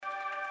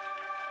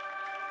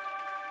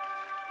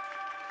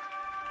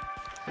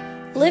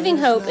Living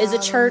Hope is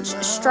a church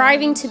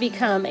striving to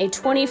become a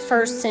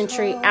 21st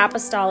century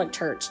apostolic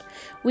church.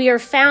 We are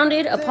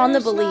founded upon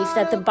the belief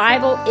that the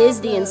Bible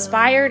is the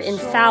inspired,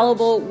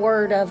 infallible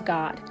Word of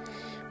God.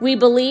 We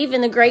believe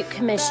in the Great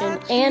Commission,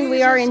 and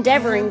we are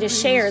endeavoring to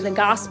share the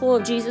gospel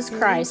of Jesus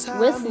Christ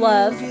with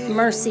love,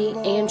 mercy,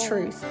 and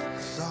truth.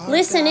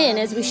 Listen in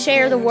as we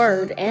share the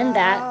Word, and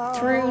that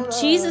through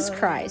Jesus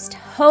Christ,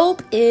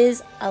 hope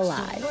is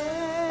alive.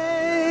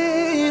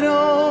 Wait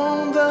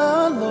on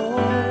the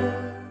Lord.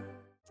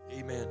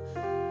 Amen.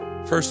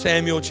 1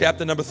 Samuel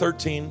chapter number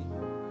 13,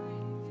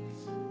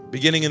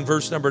 beginning in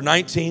verse number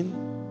 19.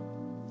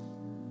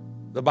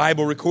 The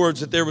Bible records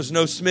that there was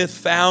no smith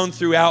found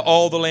throughout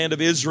all the land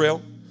of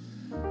Israel.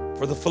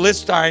 For the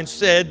Philistines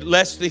said,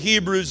 lest the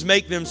Hebrews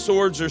make them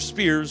swords or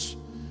spears.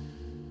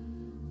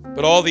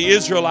 But all the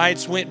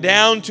Israelites went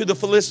down to the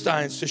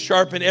Philistines to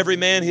sharpen every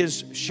man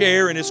his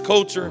share and his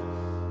coulter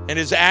and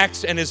his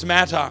axe and his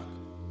mattock.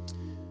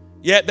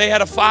 Yet they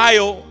had a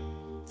file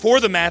for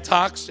the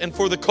mattocks and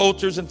for the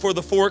coulters and for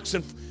the forks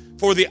and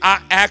for the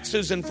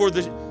axes and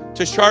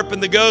to sharpen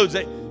the goads.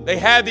 They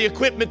had the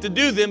equipment to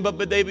do them, but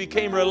they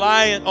became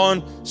reliant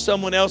on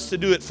someone else to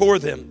do it for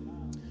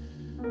them.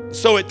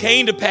 So it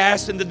came to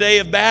pass in the day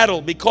of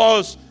battle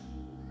because,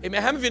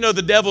 amen, how many of you know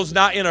the devil's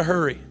not in a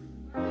hurry?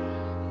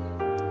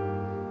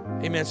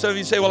 Amen. Some of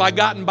you say, well, I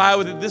gotten by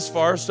with it this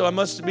far, so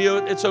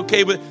it's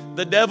okay. But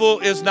the devil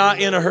is not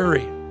in a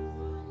hurry.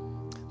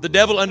 The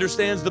devil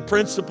understands the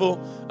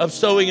principle of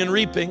sowing and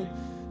reaping,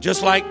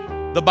 just like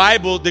the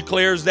Bible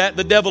declares that.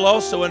 The devil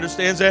also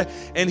understands that,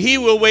 and he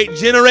will wait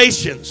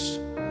generations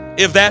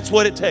if that's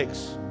what it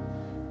takes.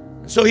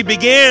 So he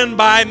began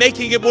by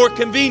making it more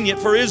convenient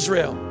for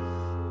Israel,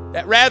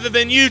 that rather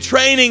than you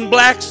training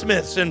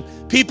blacksmiths and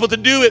people to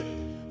do it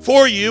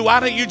for you, why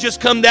don't you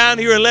just come down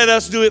here and let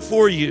us do it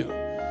for you?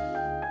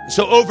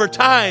 So over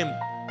time,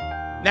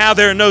 now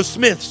there are no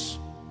smiths.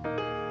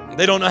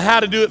 They don't know how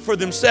to do it for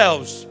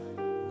themselves.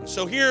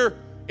 So here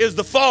is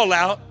the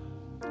fallout.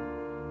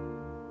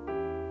 The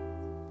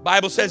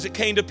Bible says it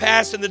came to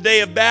pass in the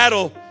day of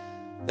battle.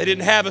 They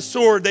didn't have a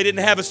sword. They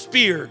didn't have a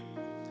spear.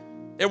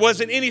 There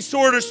wasn't any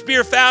sword or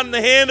spear found in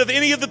the hand of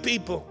any of the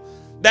people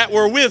that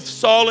were with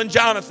Saul and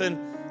Jonathan.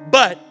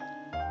 But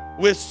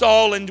with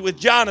Saul and with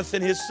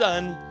Jonathan, his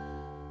son,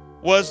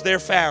 was there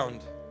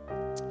found.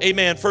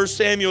 Amen. 1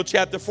 Samuel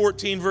chapter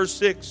 14, verse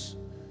 6.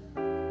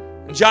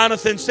 And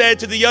Jonathan said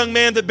to the young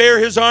man that bare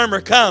his armor,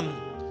 come,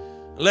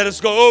 let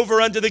us go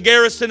over unto the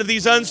garrison of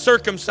these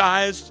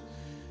uncircumcised,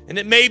 and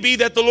it may be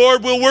that the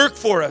Lord will work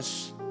for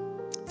us.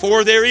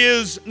 For there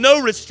is no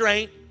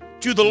restraint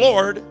to the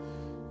Lord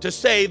to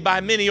save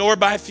by many or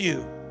by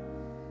few.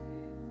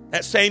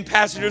 That same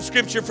passage of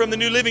scripture from the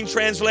New Living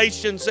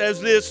Translation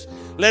says this,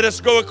 let us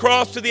go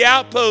across to the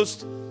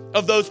outpost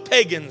of those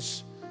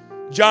pagans.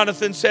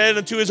 Jonathan said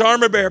unto his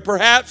armor bearer,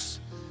 perhaps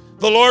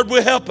the Lord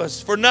will help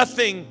us, for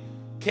nothing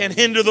can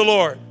hinder the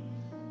Lord.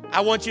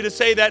 I want you to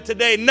say that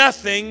today.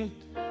 Nothing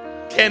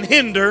can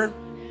hinder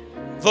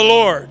the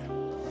Lord.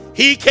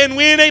 He can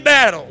win a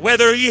battle,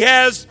 whether he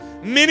has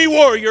many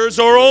warriors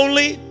or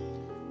only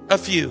a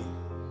few.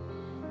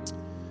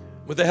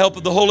 With the help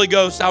of the Holy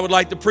Ghost, I would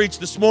like to preach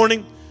this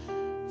morning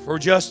for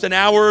just an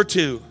hour or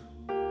two.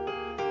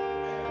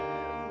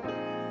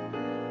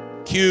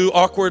 Cue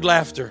awkward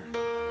laughter.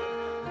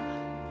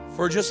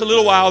 For just a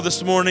little while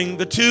this morning,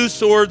 the two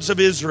swords of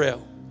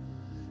Israel.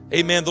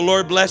 Amen. The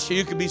Lord bless you.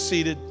 You can be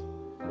seated.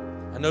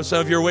 I know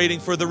some of you are waiting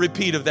for the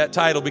repeat of that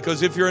title,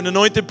 because if you're an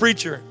anointed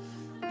preacher,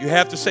 you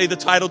have to say the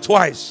title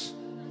twice.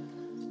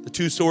 The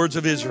two swords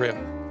of Israel.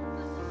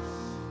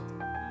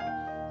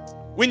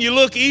 When you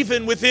look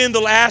even within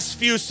the last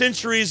few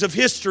centuries of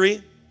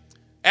history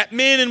at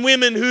men and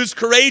women whose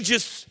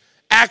courageous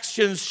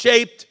actions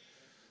shaped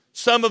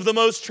some of the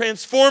most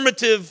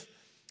transformative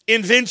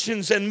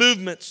inventions and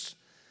movements,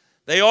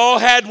 they all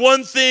had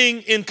one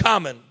thing in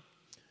common,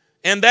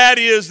 and that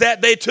is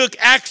that they took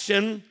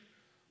action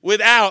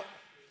without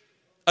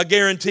a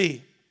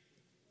guarantee.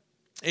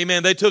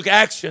 Amen. They took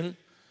action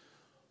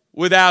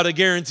without a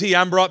guarantee.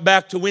 I'm brought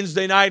back to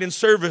Wednesday night in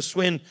service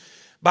when,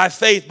 by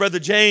faith, Brother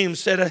James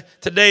said,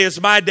 today is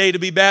my day to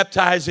be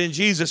baptized in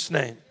Jesus'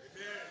 name.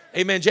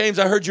 Amen. James,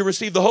 I heard you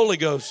receive the Holy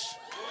Ghost.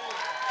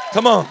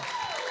 Come on.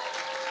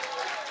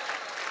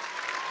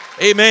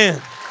 Amen.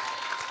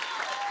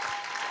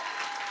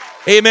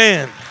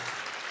 Amen.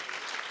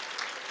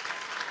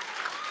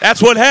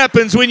 That's what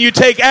happens when you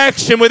take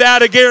action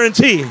without a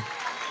guarantee.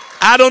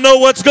 I don't know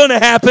what's going to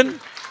happen.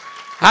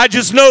 I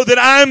just know that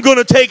I'm going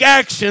to take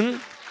action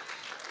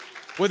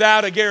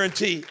without a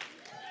guarantee.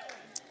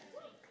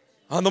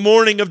 On the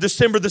morning of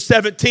December the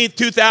 17th,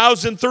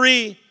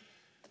 2003,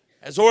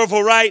 as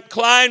Orville Wright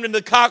climbed in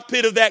the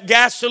cockpit of that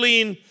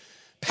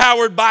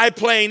gasoline-powered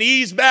biplane,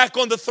 eased back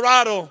on the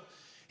throttle,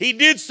 he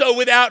did so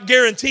without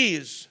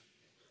guarantees.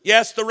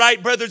 Yes, the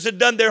Wright brothers had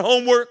done their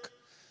homework.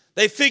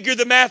 They figured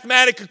the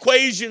mathematical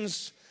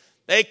equations.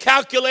 They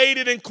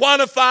calculated and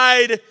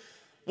quantified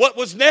what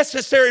was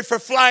necessary for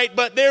flight,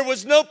 but there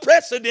was no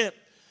precedent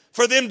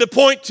for them to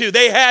point to.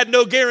 They had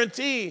no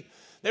guarantee.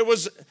 There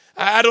was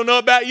I don't know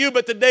about you,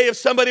 but today if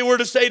somebody were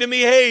to say to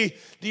me, hey,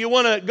 do you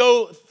want to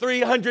go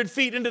 300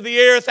 feet into the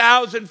air,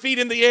 1,000 feet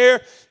in the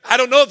air? I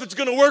don't know if it's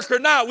going to work or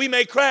not. We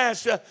may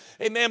crash.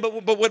 Amen.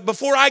 But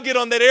before I get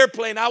on that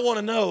airplane, I want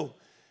to know.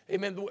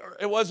 Amen.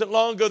 It wasn't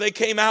long ago they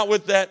came out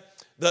with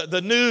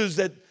the news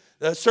that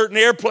a certain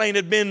airplane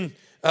had been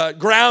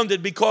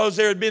grounded because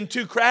there had been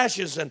 2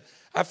 crashes. And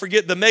I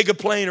forget the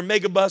megaplane or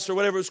megabus or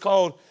whatever it's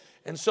called.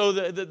 And so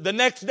the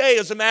next day,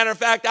 as a matter of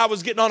fact, I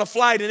was getting on a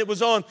flight and it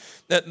was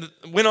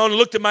went on and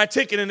looked at my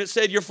ticket and it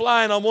said, you're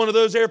flying on one of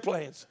those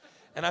airplanes.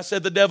 And I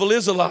said, the devil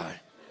is a lie.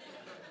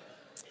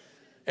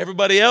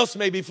 Everybody else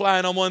may be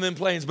flying on one of them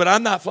planes, but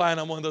I'm not flying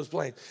on one of those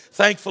planes.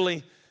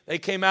 Thankfully, they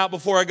came out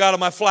before I got on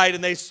my flight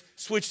and they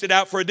switched it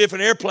out for a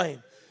different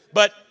airplane.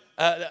 But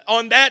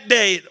on that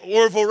day,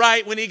 Orville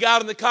Wright, when he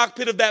got in the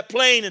cockpit of that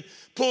plane and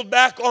pulled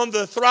back on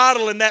the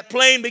throttle and that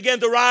plane began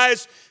to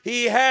rise,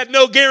 he had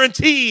no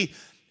guarantee.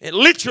 And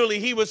literally,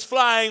 he was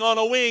flying on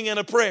a wing and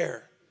a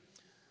prayer.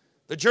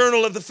 The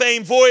journal of the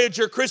famed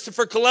voyager,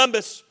 Christopher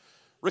Columbus,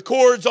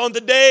 records on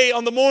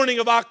the morning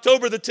of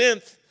October the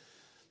 10th,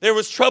 there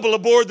was trouble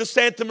aboard the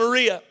Santa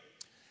Maria.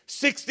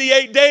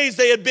 68 days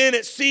they had been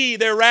at sea.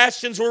 Their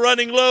rations were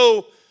running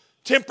low.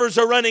 Tempers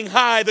are running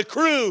high. The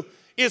crew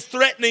is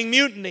threatening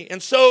mutiny.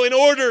 And so in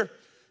order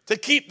to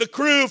keep the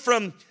crew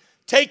from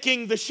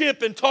taking the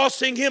ship and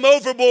tossing him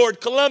overboard,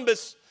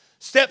 Columbus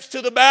steps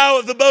to the bow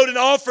of the boat and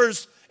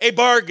offers a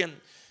bargain.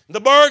 The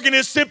bargain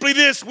is simply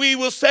this: we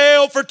will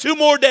sail for 2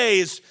 more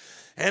days,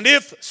 and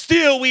if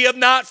still we have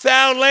not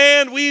found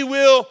land, we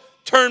will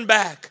turn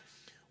back.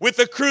 With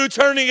the crew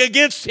turning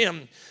against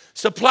him,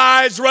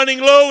 supplies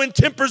running low and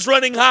tempers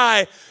running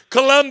high,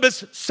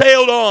 Columbus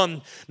sailed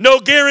on.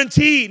 No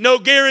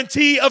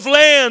guarantee of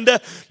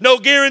land, no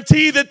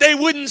guarantee that they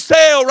wouldn't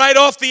sail right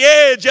off the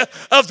edge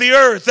of the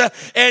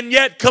earth, and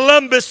yet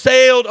Columbus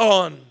sailed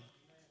on.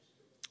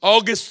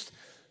 August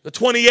the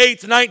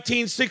 28th,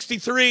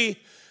 1963,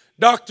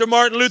 Dr.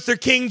 Martin Luther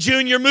King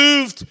Jr.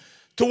 moved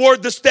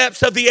toward the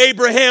steps of the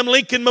Abraham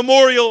Lincoln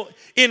Memorial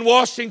in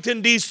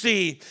Washington,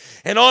 D.C.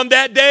 And on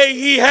that day,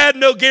 he had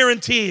no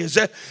guarantees.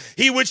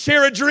 He would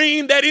share a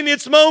dream that in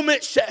its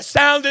moment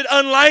sounded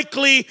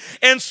unlikely,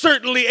 and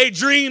certainly a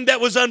dream that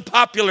was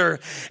unpopular.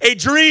 A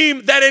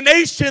dream that a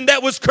nation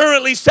that was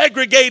currently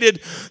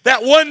segregated,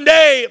 that one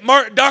day,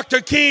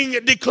 Dr.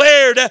 King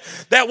declared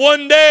that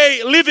one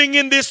day, living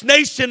in this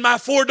nation, my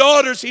 4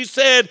 daughters, he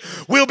said,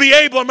 will be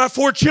able, my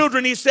 4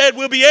 children, he said,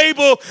 will be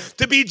able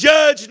to be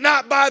judged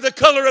not by the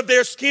color of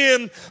their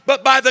skin,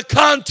 but by the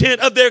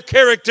content of their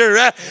character.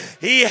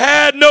 He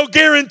had no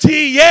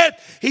guarantee, yet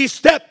he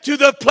stepped to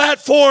the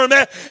platform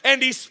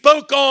and he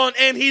spoke on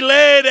and he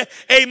led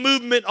a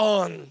movement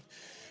on.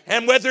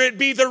 And whether it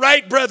be the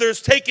Wright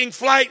brothers taking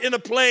flight in a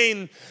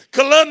plane,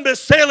 Columbus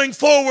sailing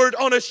forward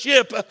on a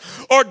ship,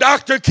 or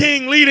Dr.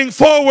 King leading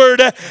forward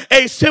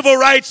a civil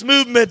rights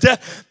movement,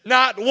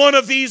 not one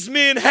of these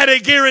men had a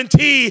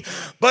guarantee,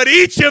 but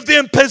each of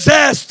them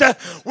possessed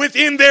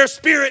within their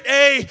spirit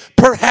a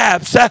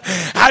perhaps.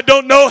 I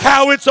don't know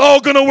how it's all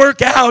going to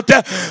work out,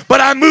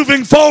 but I'm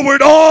moving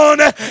forward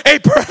on a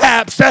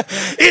perhaps.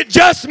 It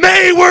just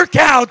may work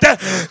out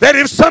that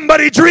if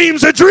somebody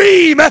dreams a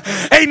dream,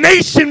 a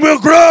nation will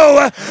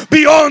grow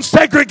beyond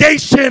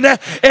segregation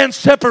and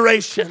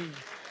separation.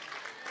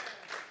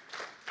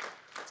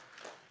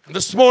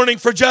 This morning,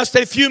 for just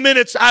a few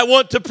minutes, I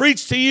want to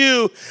preach to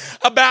you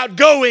about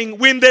going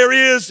when there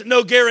is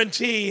no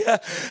guarantee,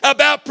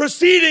 about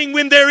proceeding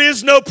when there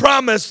is no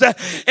promise,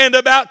 and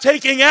about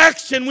taking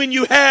action when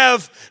you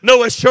have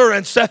no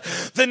assurance.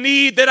 The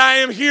need that I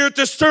am here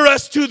to stir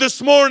us to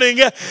this morning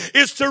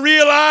is to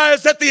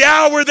realize that the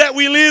hour that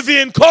we live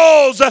in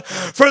calls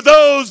for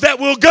those that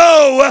will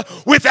go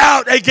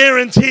without a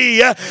guarantee,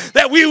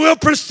 that we will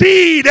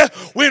proceed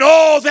when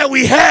all that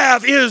we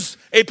have is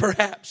a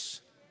perhaps.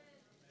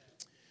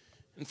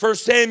 In 1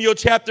 Samuel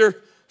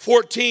chapter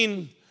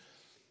 14,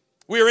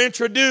 we are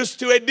introduced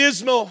to a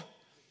dismal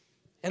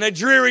and a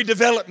dreary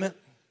development.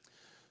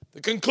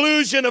 The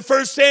conclusion of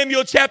 1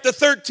 Samuel chapter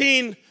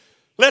 13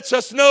 lets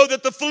us know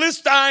that the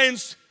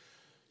Philistines,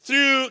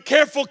 through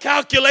careful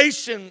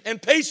calculation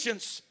and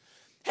patience,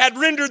 had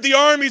rendered the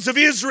armies of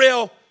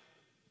Israel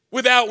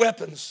without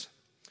weapons.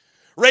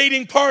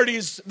 Raiding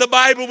parties, the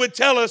Bible would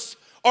tell us,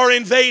 are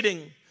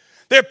invading.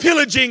 They're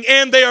pillaging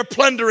and they are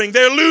plundering.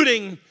 They're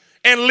looting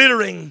and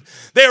littering.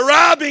 They're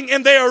robbing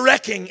and they are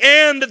wrecking.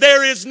 And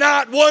there is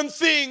not one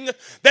thing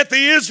that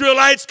the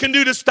Israelites can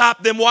do to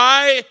stop them.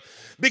 Why?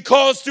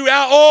 Because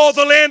throughout all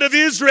the land of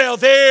Israel,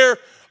 there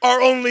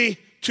are only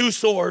 2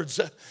 swords.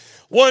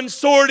 One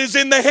sword is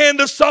in the hand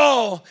of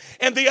Saul,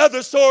 and the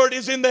other sword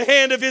is in the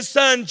hand of his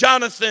son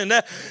Jonathan.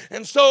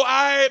 And so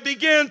I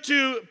began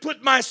to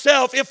put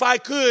myself, if I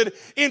could,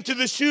 into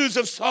the shoes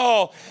of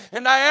Saul.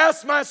 And I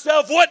asked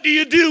myself, what do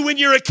you do when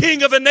you're a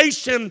king of a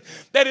nation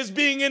that is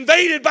being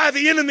invaded by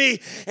the enemy,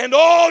 and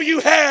all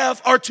you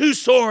have are 2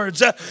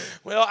 swords?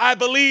 Well, I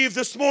believe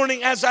this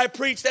morning as I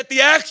preach that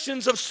the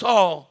actions of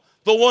Saul,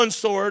 the one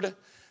sword,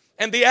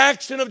 and the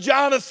action of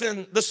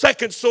Jonathan, the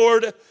second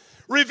sword,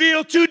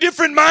 reveal two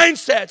different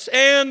mindsets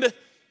and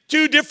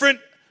two different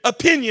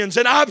opinions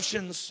and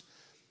options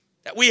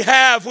that we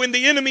have when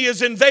the enemy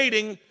is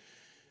invading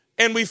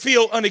and we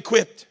feel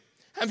unequipped.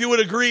 How many of you would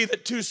agree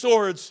that two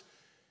swords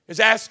is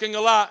asking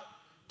a lot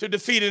to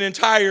defeat an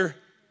entire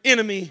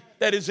enemy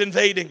that is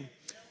invading?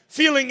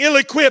 Feeling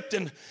ill-equipped,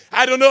 and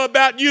I don't know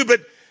about you,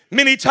 but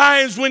many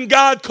times when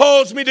God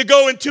calls me to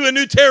go into a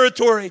new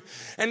territory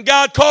and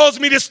God calls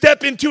me to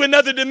step into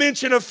another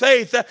dimension of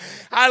faith,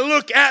 I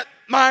look at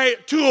my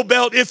tool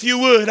belt, if you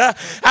would.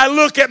 I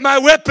look at my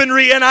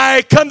weaponry and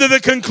I come to the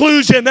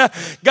conclusion,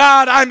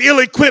 God, I'm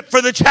ill-equipped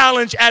for the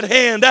challenge at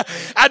hand.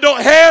 I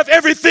don't have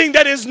everything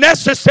that is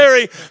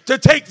necessary to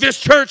take this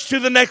church to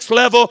the next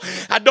level.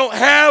 I don't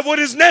have what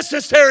is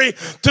necessary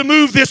to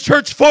move this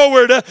church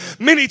forward.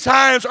 Many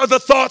times are the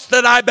thoughts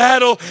that I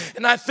battle,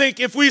 and I think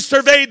if we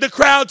surveyed the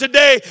crowd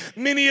today,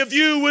 many of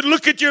you would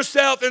look at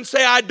yourself and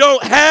say, I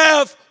don't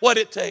have what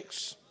it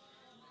takes.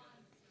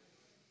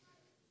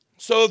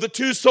 So the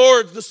two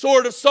swords, the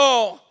sword of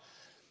Saul,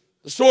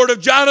 the sword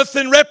of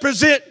Jonathan,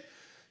 represent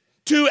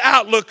two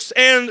outlooks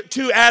and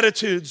two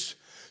attitudes,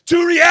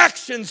 two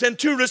reactions and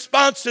two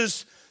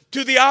responses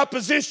to the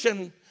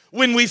opposition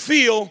when we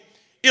feel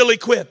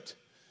ill-equipped.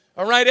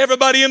 All right,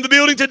 everybody in the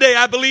building today,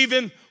 I believe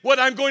in what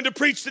I'm going to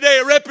preach today.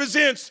 It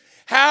represents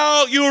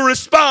how you will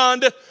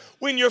respond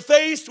when you're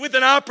faced with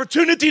an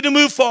opportunity to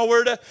move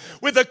forward,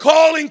 with a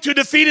calling to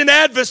defeat an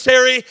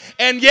adversary,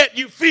 and yet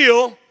you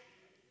feel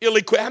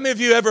ill-equipped. How many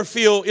of you ever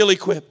feel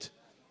ill-equipped?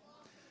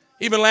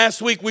 Even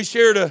last week we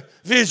shared a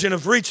vision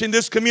of reaching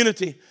this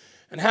community.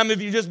 And how many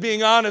of you, just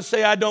being honest,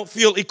 say, I don't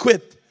feel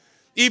equipped?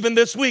 Even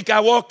this week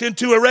I walked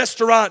into a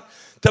restaurant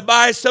to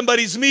buy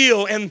somebody's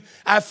meal and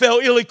I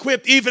felt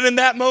ill-equipped. Even in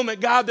that moment,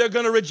 God, they're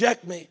going to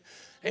reject me.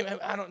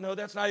 I don't know,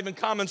 that's not even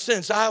common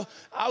sense. I'll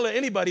let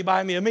anybody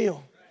buy me a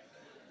meal.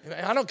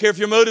 I don't care if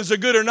your motives are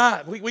good or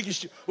not. We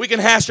can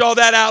hash all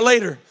that out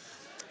later.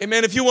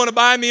 Amen. If you want to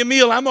buy me a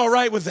meal, I'm all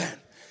right with that.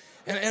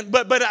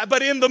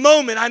 But in the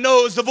moment, I know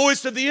it was the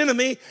voice of the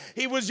enemy.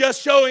 He was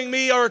just showing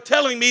me or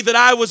telling me that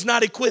I was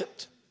not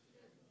equipped.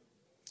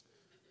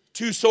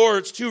 Two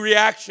swords, two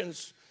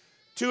reactions,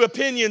 two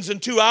opinions,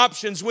 and two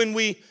options when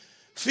we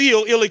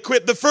feel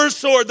ill-equipped. The first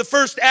sword, the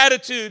first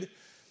attitude,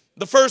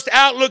 the first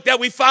outlook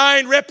that we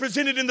find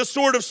represented in the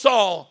sword of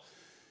Saul.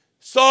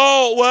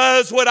 Saul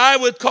was what I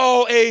would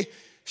call a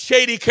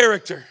shady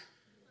character.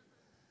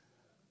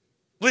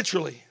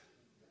 Literally.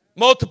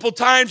 Multiple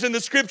times in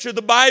the scripture,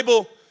 the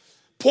Bible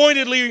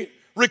pointedly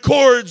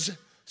records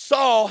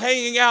Saul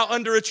hanging out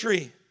under a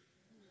tree.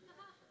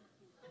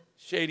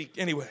 Shady.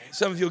 Anyway,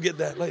 some of you will get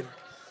that later.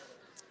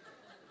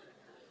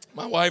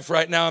 My wife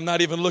right now, I'm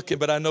not even looking,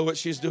 but I know what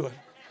she's doing.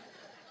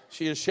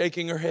 She is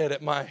shaking her head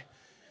at my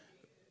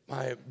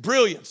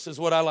brilliance is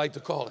what I like to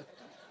call it.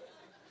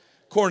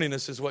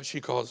 Corniness is what she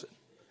calls it.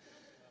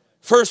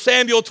 1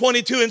 Samuel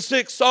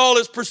 22:6, Saul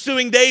is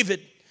pursuing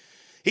David.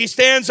 He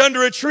stands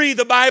under a tree,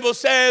 the Bible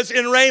says,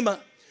 in Ramah,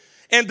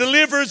 and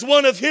delivers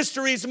one of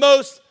history's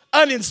most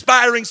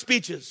uninspiring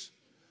speeches.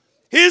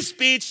 His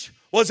speech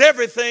was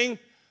everything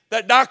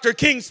that Dr.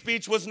 King's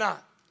speech was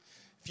not.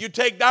 If you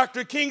take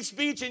Dr. King's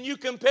speech and you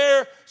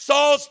compare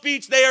Saul's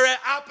speech, they are at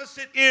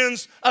opposite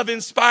ends of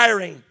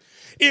inspiring.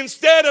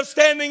 Instead of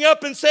standing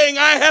up and saying,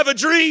 I have a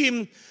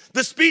dream,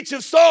 the speech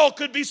of Saul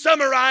could be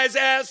summarized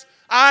as,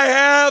 I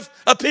have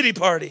a pity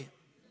party.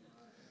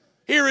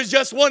 Here is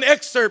just one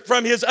excerpt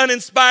from his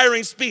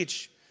uninspiring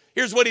speech.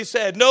 Here's what he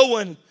said. No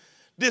one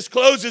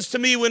discloses to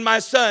me when my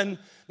son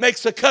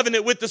makes a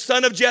covenant with the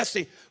son of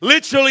Jesse.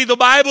 Literally, the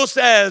Bible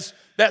says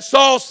that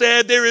Saul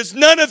said, there is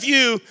none of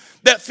you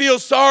that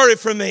feels sorry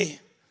for me.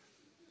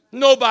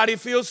 Nobody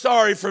feels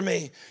sorry for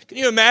me. Can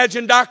you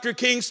imagine Dr.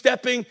 King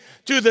stepping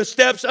to the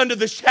steps under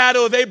the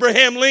shadow of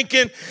Abraham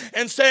Lincoln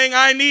and saying,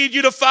 I need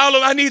you to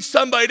follow. I need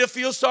somebody to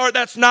feel sorry.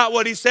 That's not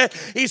what he said.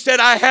 He said,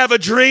 I have a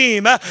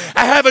dream. I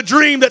have a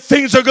dream that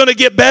things are going to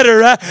get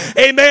better.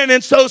 Amen.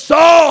 And so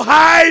Saul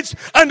hides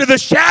under the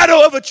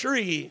shadow of a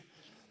tree.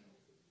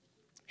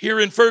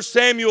 Here in 1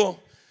 Samuel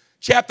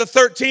chapter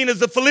 13, as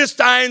the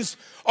Philistines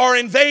are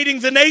invading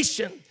the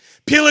nation,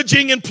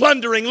 pillaging and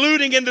plundering,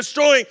 looting and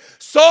destroying,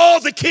 Saul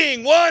the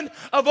king, one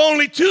of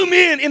only two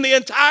men in the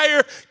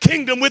entire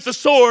kingdom with a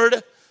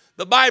sword,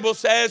 the Bible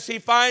says he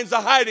finds a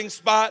hiding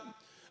spot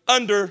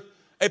under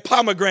a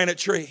pomegranate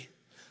tree.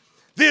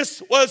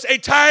 This was a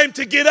time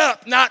to get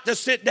up, not to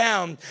sit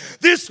down.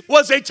 This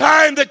was a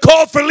time that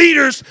called for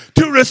leaders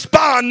to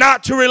respond,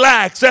 not to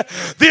relax.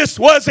 This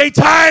was a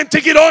time to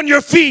get on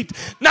your feet,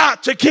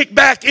 not to kick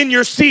back in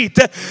your seat.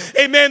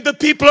 Amen. The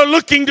people are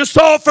looking to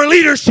Saul for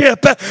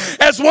leadership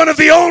as one of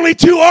the only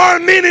two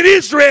armed men in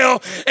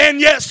Israel. And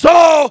yet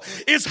Saul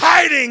is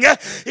hiding.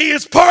 He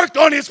is parked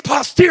on his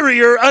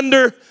posterior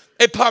under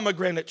a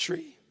pomegranate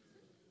tree.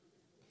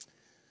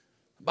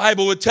 The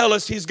Bible would tell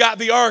us he's got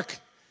the ark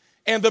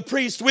and the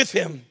priest with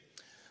him,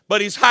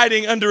 but he's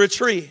hiding under a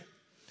tree.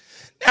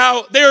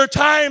 Now, there are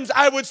times,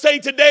 I would say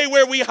today,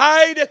 where we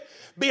hide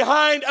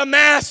behind a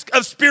mask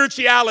of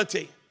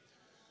spirituality.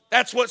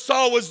 That's what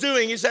Saul was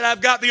doing. He said,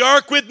 I've got the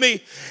ark with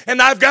me,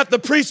 and I've got the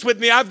priest with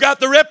me. I've got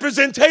the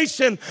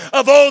representation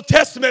of Old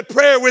Testament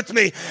prayer with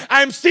me.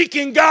 I'm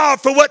seeking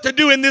God for what to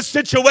do in this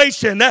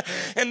situation.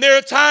 And there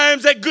are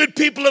times that good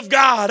people of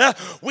God,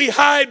 we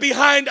hide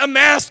behind a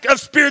mask of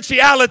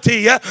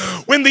spirituality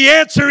when the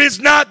answer is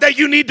not that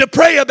you need to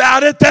pray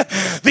about it.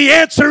 The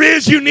answer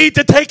is you need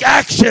to take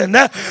action.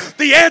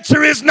 The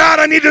answer is not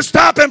I need to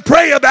stop and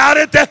pray about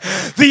it.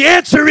 The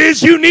answer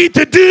is you need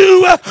to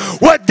do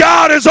what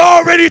God has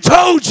already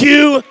told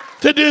you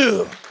to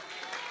do.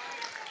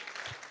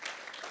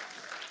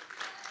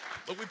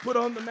 But we put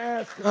on the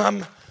mask.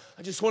 I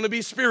just want to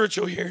be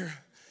spiritual here.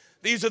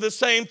 These are the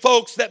same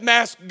folks that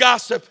mask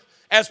gossip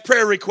as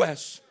prayer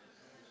requests,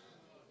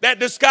 that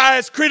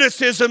disguise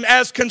criticism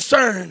as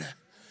concern.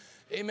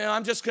 Amen.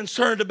 I'm just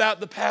concerned about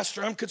the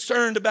pastor. I'm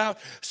concerned about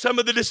some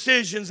of the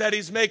decisions that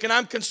he's making.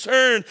 I'm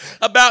concerned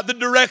about the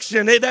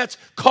direction. Hey,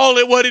 call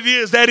it what it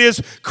is. That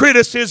is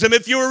criticism.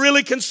 If you were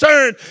really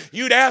concerned,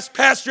 you'd ask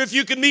pastor if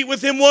you could meet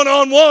with him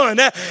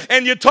one-on-one,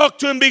 and you talk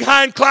to him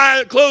behind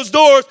closed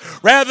doors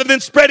rather than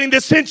spreading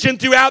dissension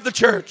throughout the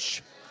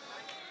church.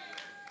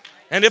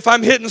 And if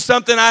I'm hitting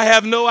something, I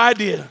have no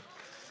idea.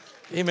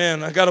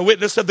 Amen. I got a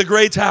witness of the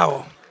gray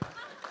towel.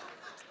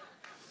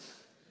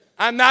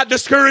 I'm not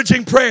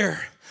discouraging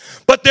prayer,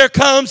 but there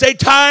comes a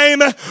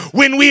time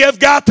when we have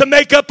got to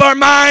make up our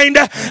mind.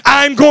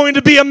 I'm going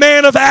to be a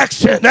man of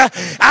action.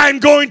 I'm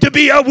going to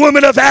be a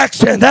woman of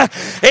action.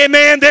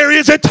 Amen. There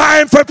is a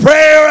time for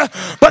prayer,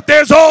 but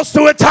there's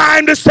also a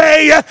time to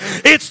say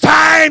it's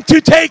time to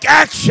take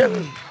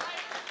action.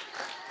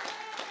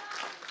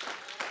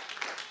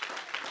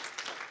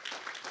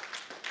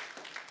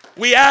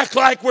 We act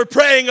like we're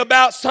praying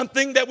about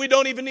something that we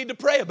don't even need to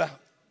pray about.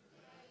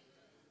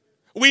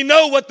 We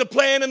know what the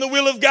plan and the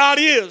will of God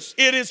is.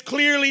 It is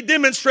clearly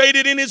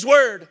demonstrated in His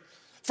Word.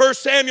 1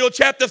 Samuel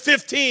chapter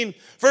 15,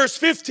 verse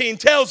 15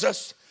 tells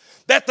us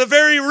that the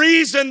very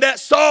reason that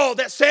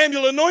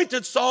Samuel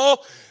anointed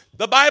Saul,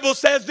 the Bible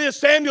says this,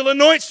 Samuel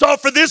anoints Saul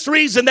for this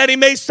reason, that he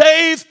may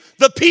save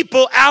the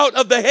people out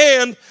of the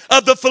hand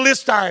of the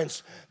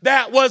Philistines.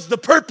 That was the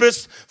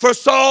purpose for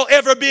Saul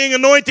ever being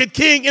anointed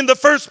king in the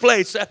first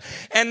place.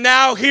 And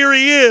now here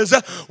he is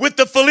with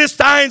the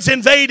Philistines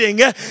invading.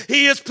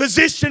 He is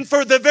positioned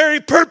for the very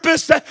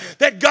purpose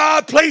that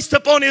God placed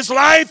upon his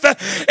life.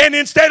 And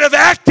instead of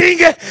acting,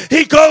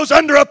 he goes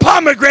under a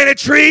pomegranate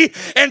tree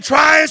and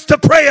tries to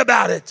pray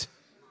about it.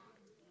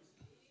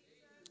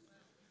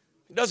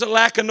 He doesn't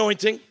lack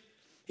anointing.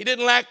 He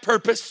didn't lack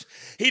purpose.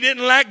 He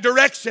didn't lack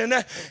direction.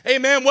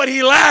 Amen. What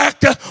he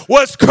lacked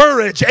was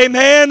courage.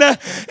 Amen.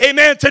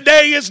 Amen.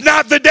 Today is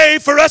not the day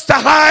for us to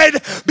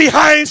hide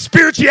behind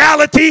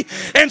spirituality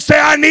and say,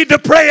 I need to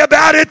pray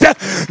about it.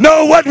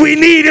 No, what we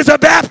need is a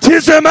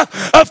baptism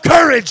of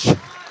courage.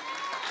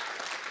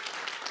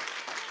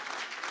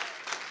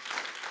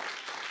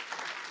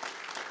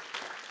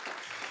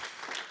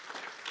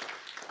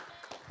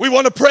 We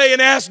want to pray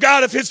and ask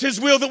God if it's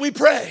His will that we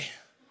pray.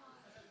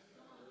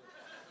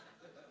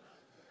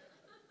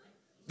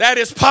 That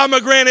is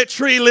pomegranate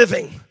tree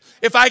living.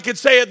 If I could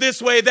say it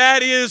this way,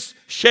 that is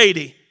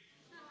shady.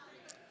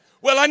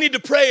 Well, I need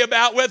to pray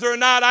about whether or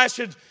not I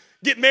should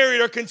get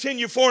married or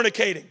continue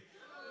fornicating.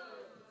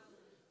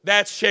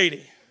 That's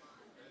shady.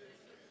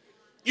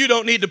 You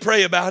don't need to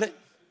pray about it.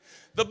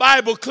 The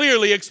Bible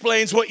clearly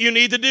explains what you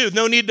need to do.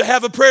 No need to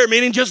have a prayer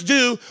meeting. Just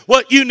do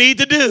what you need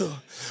to do.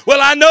 Well,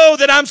 I know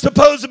that I'm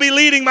supposed to be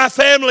leading my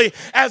family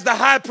as the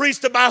high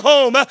priest of my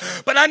home,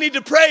 but I need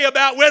to pray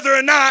about whether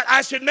or not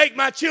I should make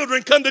my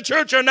children come to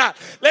church or not.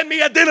 Let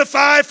me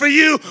identify for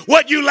you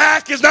what you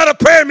lack is not a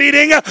prayer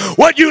meeting.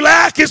 What you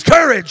lack is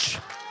courage.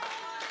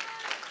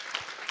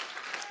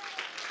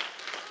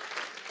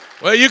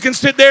 Well, you can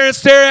sit there and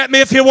stare at me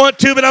if you want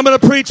to, but I'm going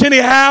to preach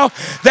anyhow.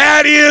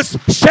 That is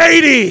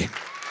shady.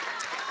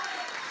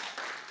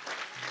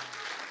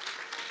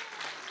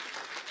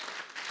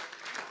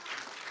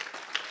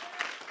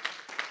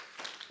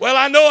 Well,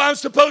 I know I'm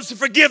supposed to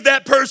forgive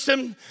that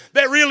person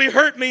that really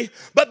hurt me,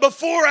 but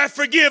before I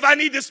forgive, I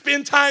need to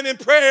spend time in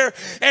prayer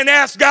and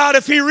ask God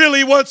if He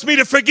really wants me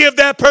to forgive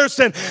that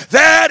person.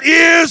 That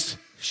is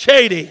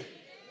shady.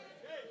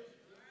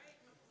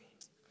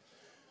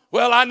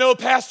 Well, I know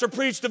Pastor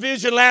preached a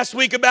vision last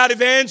week about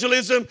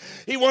evangelism.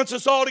 He wants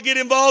us all to get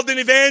involved in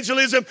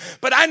evangelism,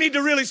 but I need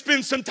to really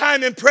spend some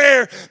time in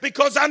prayer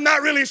because I'm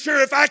not really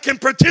sure if I can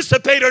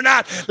participate or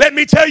not. Let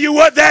me tell you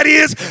what that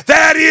is.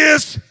 That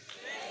is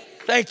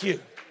thank you.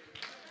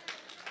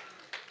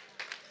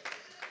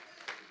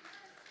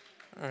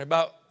 All right,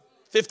 about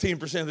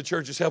 15% of the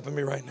church is helping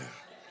me right now.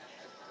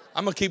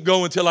 I'm going to keep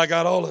going until I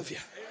got all of you.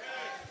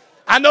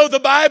 I know the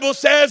Bible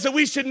says that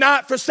we should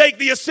not forsake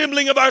the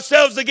assembling of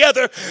ourselves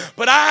together,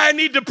 but I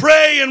need to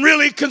pray and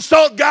really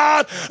consult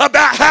God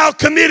about how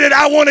committed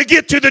I want to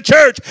get to the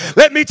church.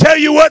 Let me tell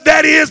you what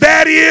that is.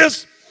 That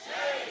is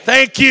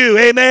Thank you.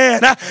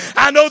 Amen.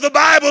 I know the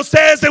Bible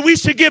says that we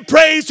should give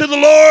praise to the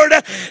Lord,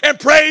 and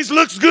praise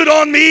looks good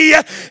on me,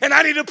 and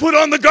I need to put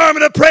on the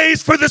garment of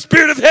praise for the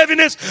spirit of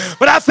heaviness.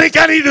 But I think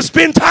I need to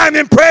spend time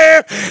in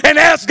prayer and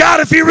ask God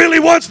if He really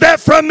wants that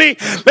from me.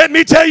 Let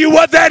me tell you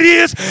what that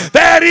is.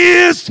 That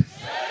is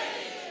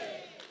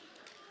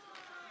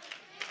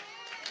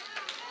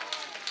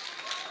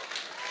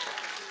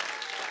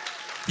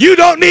you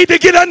don't need to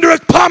get under a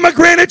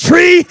pomegranate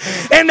tree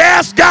and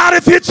ask God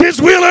if it's His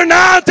will or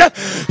not.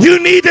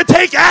 You need to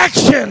take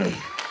action.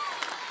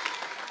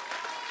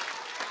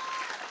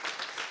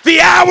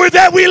 The hour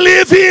that we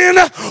live in,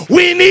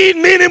 we need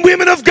men and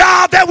women of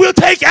God that will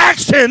take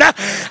action.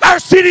 Our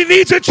city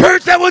needs a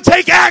church that will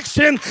take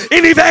action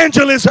in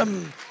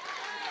evangelism.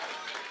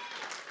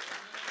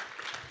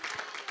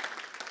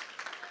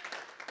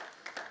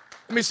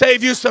 Let me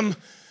save you some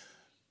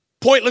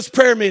pointless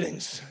prayer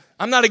meetings.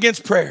 I'm not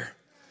against prayer.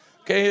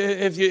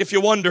 Okay, if you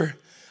wonder,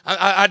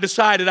 I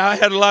decided, I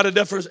had a lot of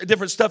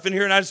different stuff in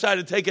here, and I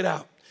decided to take it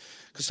out.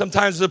 Because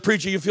sometimes as a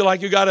preacher, you feel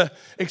like you got to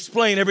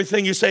explain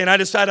everything you say, and I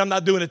decided I'm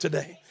not doing it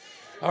today.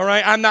 All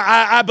right,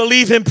 I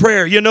believe in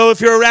prayer. You know,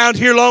 if you're around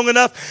here long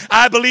enough,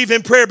 I believe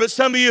in prayer. But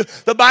some of you,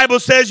 the Bible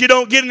says you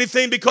don't get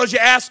anything because you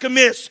ask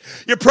amiss.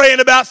 You're praying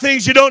about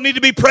things you don't need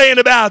to be praying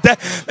about.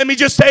 Let me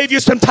just save you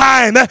some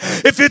time.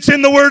 If it's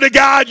in the Word of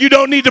God, you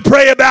don't need to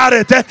pray about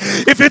it.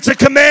 If it's a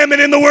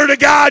commandment in the Word of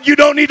God, you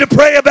don't need to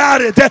pray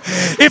about it.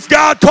 If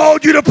God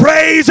told you to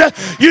praise,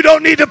 you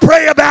don't need to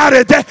pray about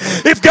it.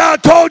 If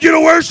God told you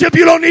to worship,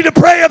 you don't need to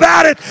pray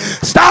about it.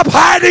 Stop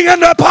hiding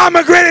under a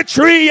pomegranate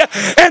tree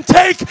and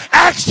take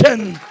action.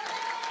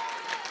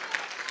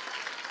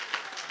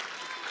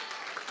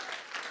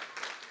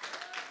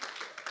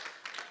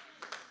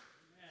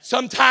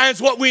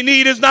 Sometimes what we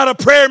need is not a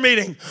prayer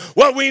meeting.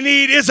 What we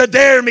need is a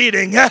dare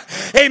meeting.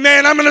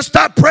 Amen. I'm going to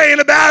stop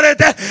praying about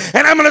it,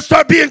 and I'm going to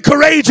start being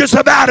courageous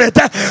about it.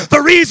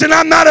 The reason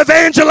I'm not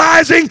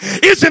evangelizing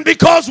isn't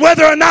because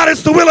whether or not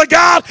it's the will of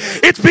God.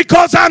 It's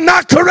because I'm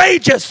not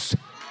courageous.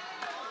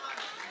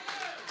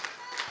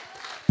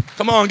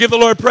 Come on, give the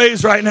Lord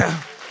praise right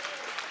now.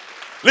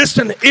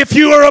 Listen, if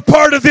you are a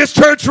part of this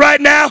church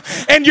right now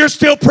and you're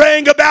still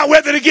praying about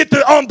whether to get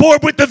on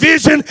board with the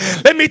vision,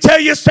 let me tell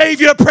you, save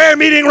you a prayer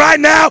meeting right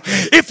now.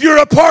 If you're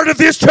a part of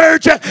this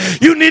church,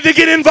 you need to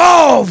get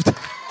involved.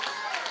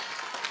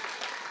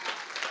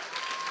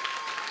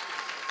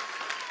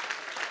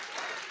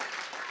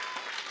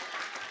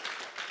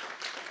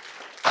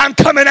 I'm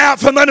coming out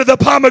from under the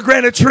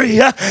pomegranate tree.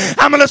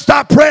 I'm going to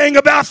stop praying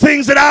about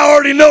things that I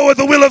already know are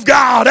the will of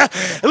God.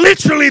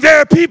 Literally, there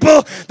are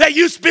people that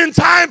you spend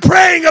time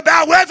praying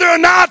about whether or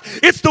not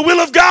it's the will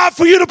of God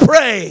for you to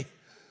pray.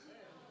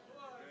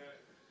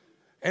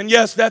 And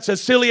yes, that's as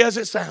silly as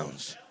it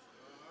sounds.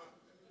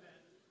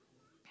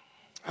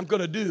 I'm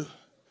going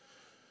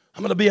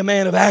to be a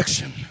man of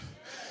action.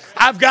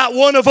 I've got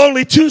one of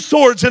only 2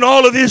 swords in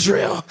all of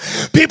Israel.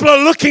 People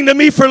are looking to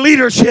me for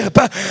leadership.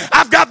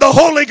 I've got the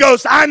Holy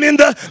Ghost. I'm in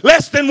the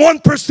less than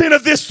 1%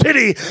 of this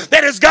city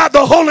that has got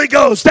the Holy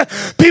Ghost.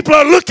 People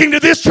are looking to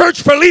this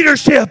church for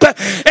leadership.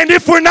 And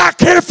if we're not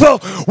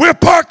careful, we're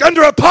parked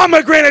under a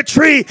pomegranate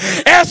tree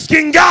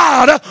asking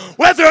God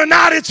whether or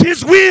not it's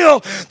His will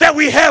that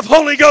we have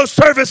Holy Ghost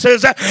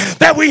services,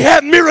 that we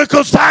have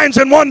miracle signs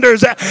and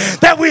wonders,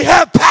 that we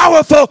have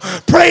powerful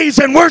praise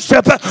and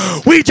worship.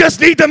 We just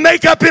need to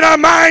make up in our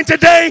mind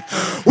today,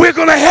 we're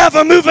going to have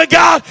a move of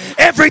God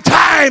every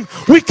time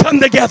we come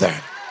together.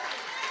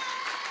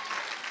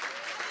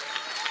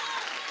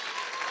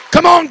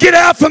 Come on, get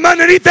out from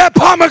underneath that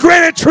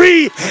pomegranate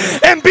tree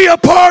and be a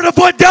part of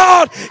what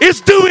God is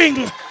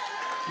doing.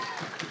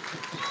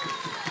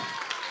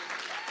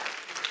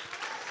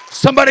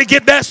 Somebody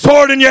get that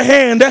sword in your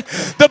hand.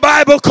 The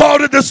Bible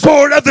called it the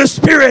sword of the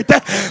Spirit.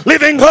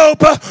 Living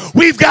Hope,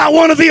 we've got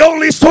one of the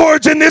only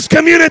swords in this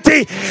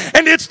community.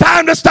 And it's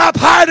time to stop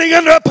hiding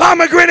under a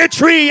pomegranate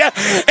tree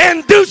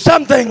and do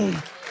something.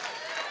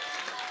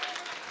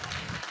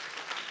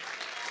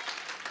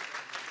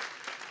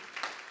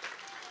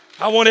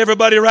 I want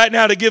everybody right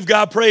now to give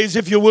God praise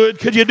if you would.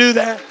 Could you do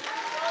that?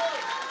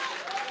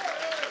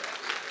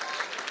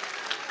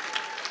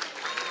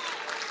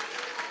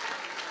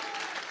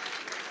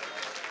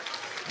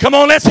 Come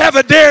on, let's have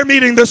a dare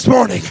meeting this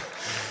morning.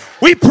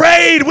 We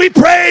prayed.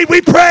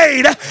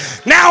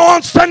 Now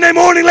on Sunday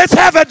morning, let's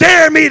have a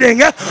dare meeting.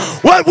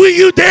 What will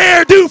you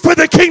dare do for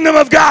the kingdom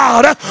of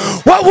God?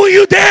 What will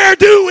you dare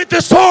do with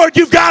the sword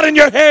you've got in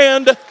your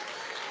hand?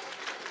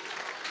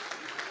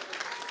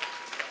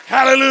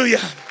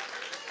 Hallelujah.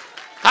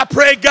 I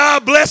pray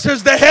God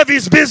blesses the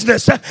Heavies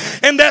business,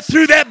 and that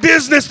through that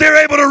business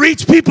they're able to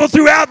reach people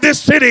throughout this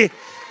city.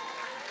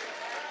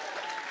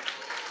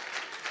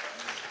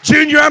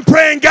 Junior, I'm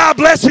praying God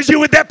blesses you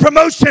with that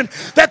promotion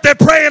that they're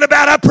praying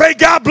about. I pray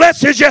God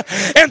blesses you,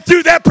 and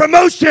through that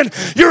promotion,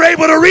 you're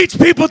able to reach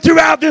people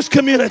throughout this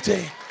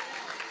community.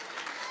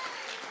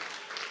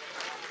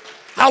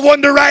 I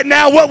wonder right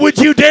now, what would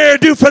you dare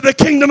do for the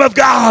kingdom of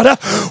God?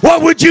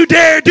 What would you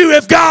dare do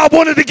if God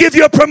wanted to give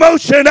you a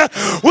promotion?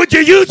 Would you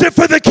use it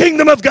for the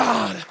kingdom of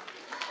God?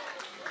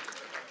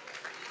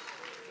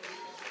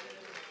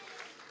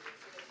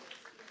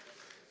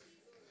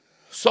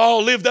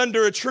 Saul lived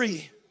under a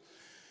tree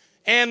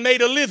and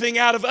made a living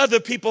out of other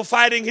people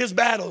fighting his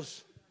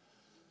battles.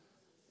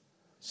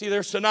 See,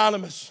 they're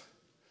synonymous.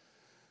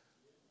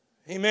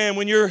 Amen.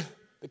 When you're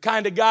the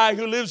kind of guy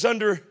who lives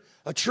under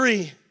a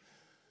tree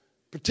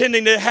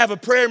pretending to have a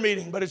prayer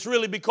meeting, but it's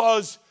really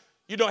because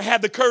you don't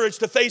have the courage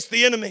to face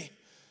the enemy.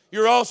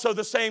 You're also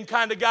the same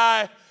kind of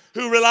guy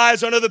who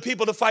relies on other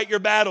people to fight your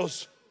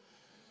battles.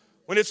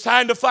 When it's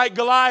time to fight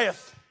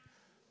Goliath,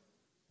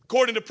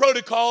 according to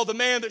protocol, the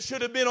man that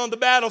should have been on the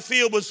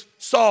battlefield was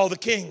Saul, the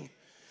king.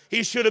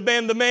 He should have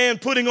been the man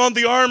putting on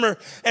the armor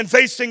and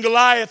facing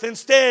Goliath.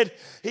 Instead,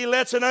 he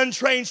lets an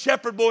untrained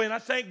shepherd boy, and I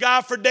thank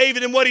God for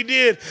David and what he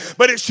did,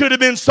 but it should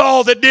have been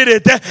Saul that did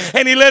it,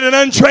 and he let an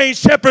untrained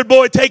shepherd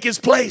boy take his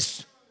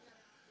place.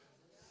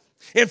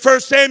 In 1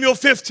 Samuel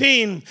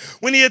 15,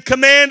 when he had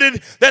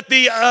commanded that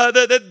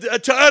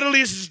to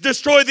utterly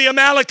destroy the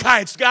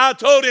Amalekites, God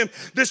told him,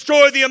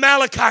 destroy the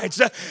Amalekites.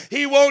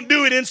 He won't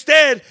do it.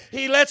 Instead,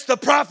 he lets the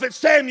prophet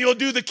Samuel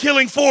do the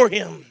killing for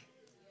him.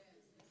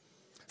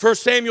 1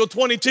 Samuel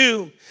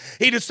 22,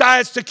 he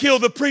decides to kill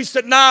the priests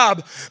at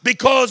Nob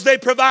because they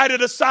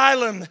provided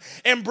asylum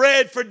and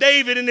bread for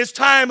David in his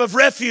time of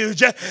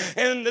refuge.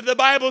 And the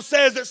Bible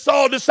says that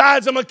Saul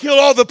decides, I'm going to kill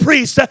all the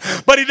priests,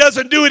 but he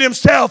doesn't do it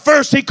himself.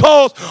 First, he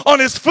calls on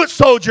his foot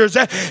soldiers,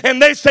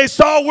 and they say,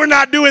 Saul, we're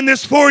not doing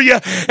this for you.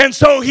 And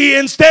so he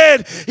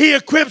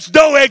equips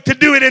Doeg to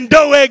do it, and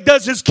Doeg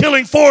does his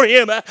killing for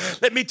him.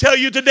 Let me tell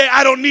you today,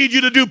 I don't need you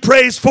to do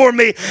praise for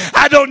me.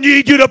 I don't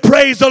need you to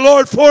praise the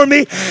Lord for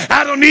me.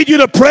 I don't need you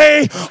to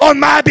pray on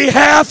my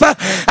behalf.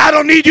 I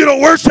don't need you to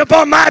worship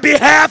on my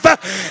behalf.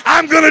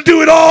 I'm going to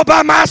do it all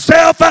by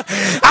myself.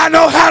 I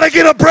know how to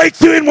get a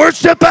breakthrough in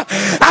worship.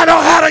 I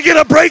know how to get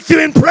a breakthrough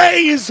in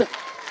praise.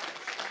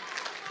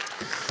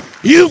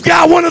 You've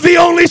got one of the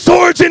only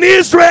swords in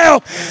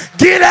Israel.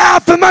 Get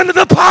out from under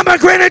the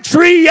pomegranate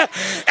tree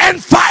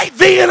and fight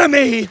the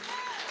enemy.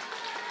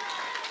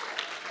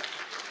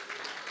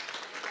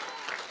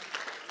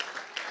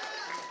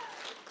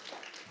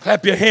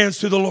 Clap your hands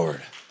to the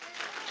Lord.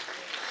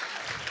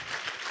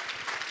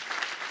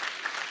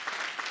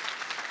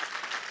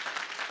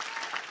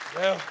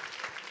 Well,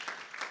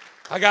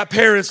 I got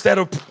parents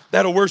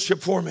that'll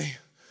worship for me.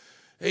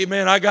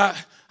 Amen. I got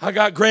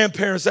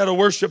grandparents that'll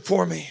worship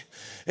for me.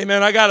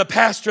 Amen. I got a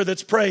pastor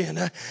that's praying.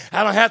 I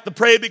don't have to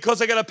pray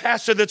because I got a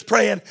pastor that's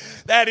praying.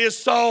 That is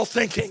Saul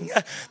thinking.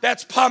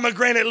 That's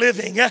pomegranate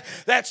living.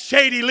 That's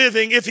shady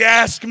living, if you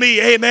ask me.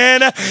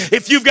 Amen.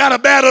 If you've got a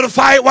battle to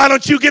fight, why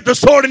don't you get the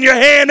sword in your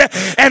hand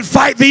and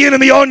fight the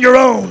enemy on your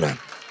own?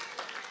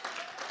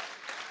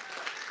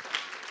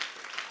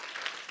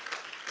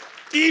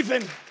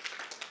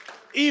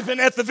 Even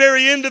at the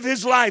very end of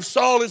his life,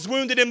 Saul is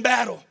wounded in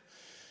battle.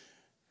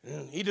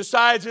 And he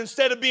decides,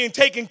 instead of being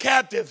taken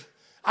captive,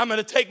 I'm going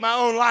to take my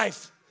own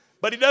life.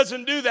 But he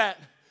doesn't do that.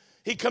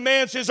 He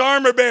commands his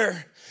armor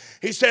bearer.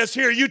 He says,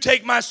 here, you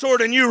take my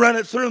sword and you run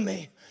it through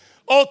me.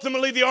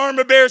 Ultimately, the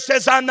armor bearer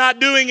says, I'm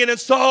not doing it, and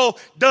Saul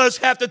does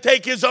have to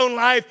take his own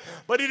life.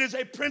 But it is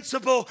a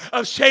principle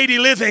of shady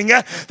living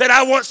that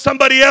I want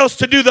somebody else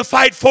to do the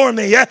fight for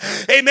me.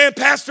 Amen,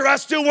 Pastor, I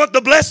still want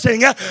the blessing,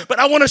 but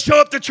I want to show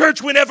up to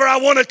church whenever I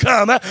want to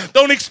come.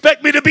 Don't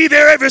expect me to be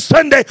there every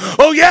Sunday.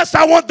 Oh, yes,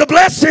 I want the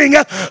blessing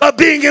of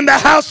being in the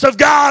house of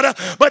God,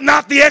 but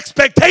not the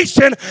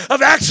expectation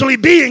of actually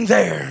being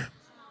there.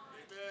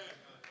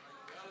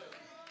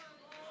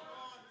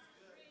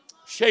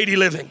 Shady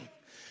living.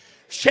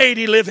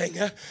 Shady living.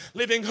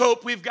 Living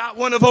Hope, we've got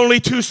one of only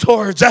two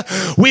swords.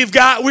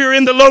 We're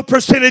in the low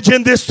percentage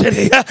in this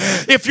city.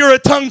 If you're a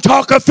tongue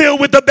talker filled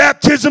with the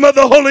baptism of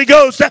the Holy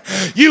Ghost,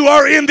 you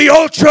are in the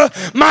ultra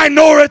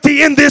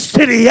minority in this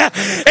city.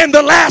 And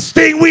the last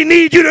thing we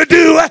need you to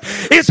do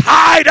is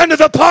hide under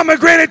the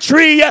pomegranate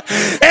tree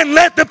and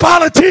let the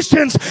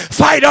politicians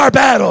fight our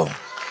battle.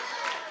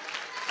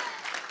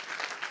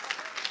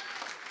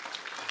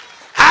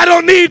 I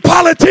don't need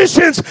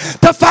politicians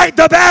to fight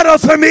the battle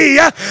for me.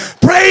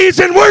 Praise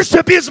and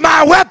worship is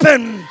my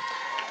weapon.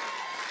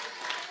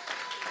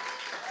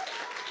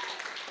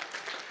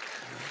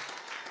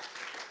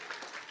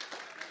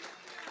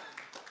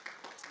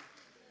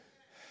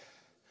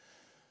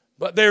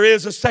 But there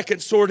is a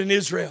second sword in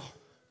Israel.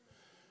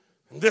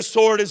 And this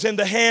sword is in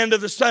the hand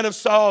of the son of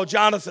Saul,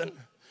 Jonathan.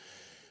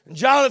 And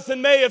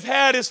Jonathan may have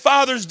had his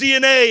father's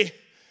DNA,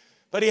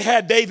 but he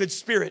had David's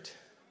spirit.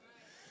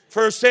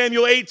 1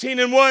 Samuel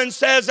 18:1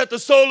 says that the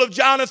soul of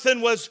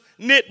Jonathan was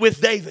knit with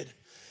David.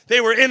 They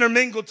were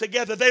intermingled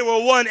together. They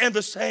were one and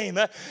the same.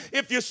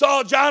 If you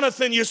saw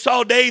Jonathan, you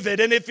saw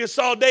David. And if you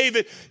saw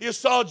David, you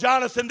saw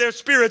Jonathan. Their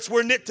spirits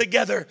were knit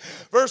together.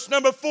 Verse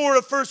number 4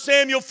 of 1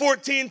 Samuel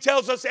 14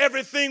 tells us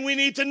everything we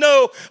need to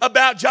know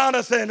about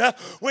Jonathan.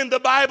 When the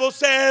Bible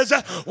says,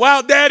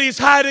 while daddy's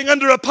hiding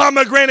under a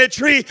pomegranate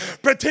tree,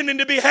 pretending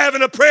to be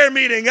having a prayer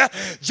meeting,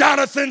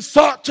 Jonathan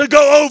sought to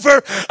go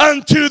over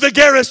unto the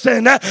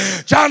garrison.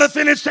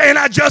 Jonathan is saying,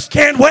 I just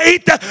can't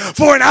wait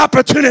for an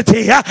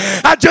opportunity.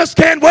 I just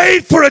can't wait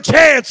wait for a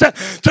chance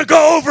to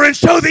go over and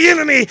show the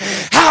enemy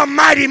how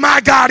mighty my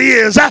God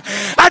is.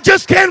 I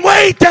just can't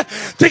wait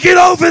to get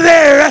over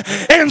there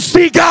and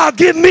see God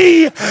give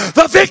me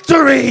the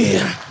victory.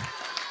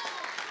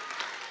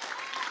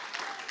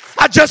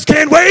 I just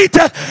can't wait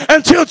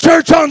until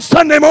church on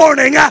Sunday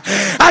morning.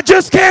 I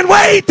just can't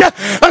wait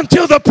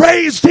until the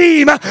praise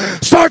team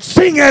starts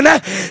singing.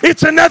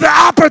 It's another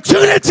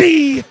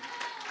opportunity.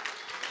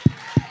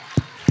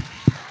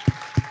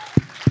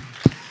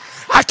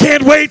 I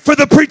can't wait for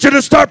the preacher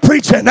to start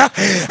preaching.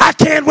 I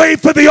can't wait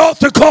for the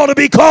altar call to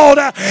be called.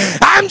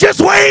 I'm just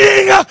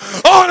waiting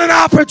on an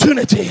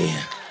opportunity.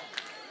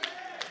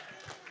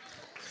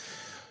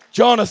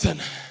 Jonathan,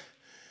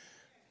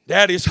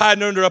 Daddy's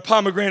hiding under a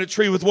pomegranate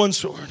tree with one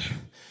sword,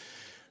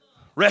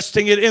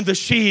 resting it in the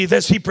sheath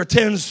as he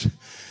pretends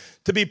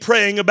to be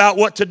praying about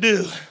what to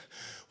do.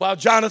 While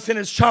Jonathan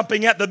is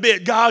chomping at the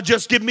bit, God,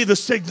 just give me the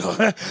signal.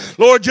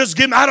 Lord, just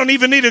give me, I don't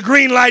even need a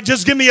green light.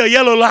 Just give me a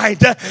yellow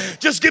light.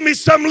 Just give me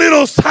some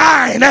little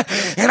sign,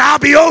 and I'll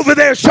be over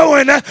there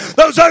showing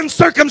those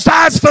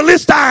uncircumcised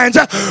Philistines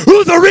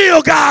who the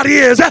real God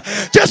is.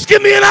 Just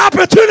give me an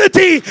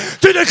opportunity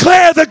to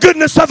declare the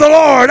goodness of the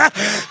Lord.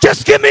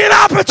 Just give me an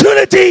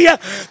opportunity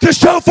to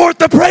show forth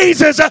the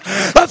praises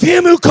of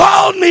him who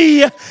called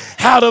me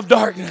out of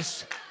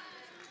darkness.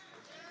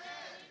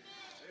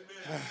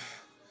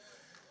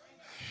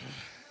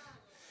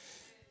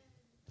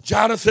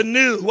 Jonathan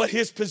knew what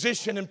his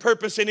position and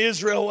purpose in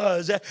Israel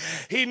was.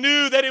 He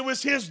knew that it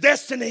was his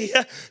destiny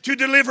to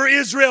deliver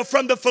Israel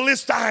from the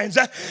Philistines.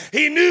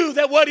 He knew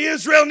that what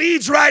Israel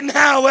needs right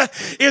now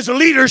is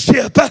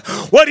leadership.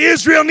 What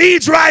Israel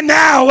needs right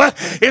now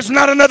is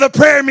not another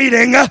prayer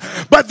meeting,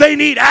 but they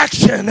need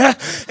action.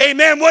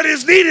 Amen. What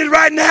is needed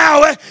right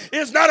now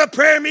is not a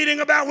prayer meeting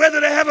about whether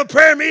to have a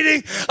prayer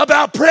meeting,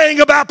 about praying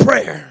about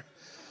prayer.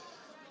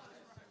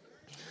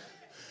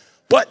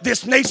 What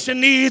this nation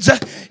needs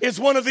is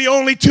one of the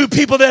only two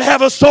people that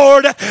have a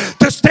sword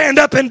to stand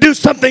up and do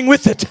something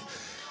with it.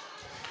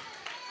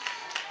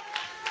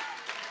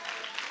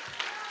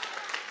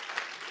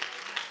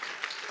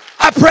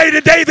 I pray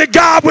today that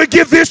God would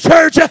give this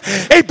church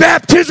a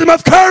baptism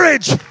of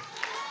courage.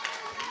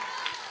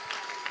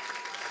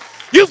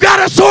 You've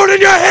got a sword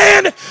in your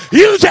hand,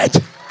 use it.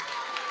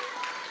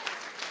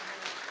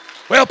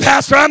 Well,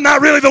 Pastor, I'm not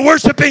really the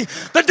worshiping.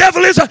 The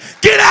devil is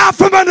get out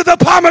from under the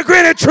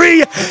pomegranate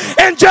tree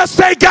and just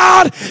say,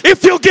 God,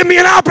 if you'll give me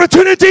an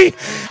opportunity,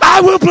 I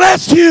will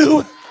bless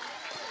you.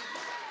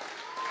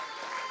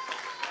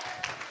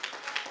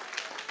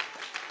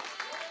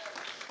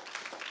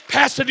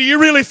 Pastor, do you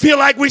really feel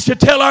like we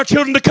should tell our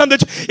children to come to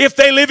church if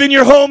they live in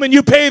your home and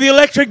you pay the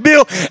electric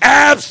bill?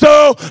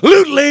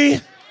 Absolutely.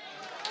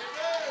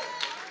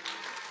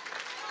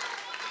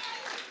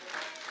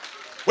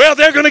 Well,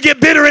 they're going to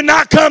get bitter and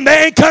not come.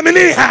 They ain't coming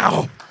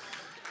anyhow.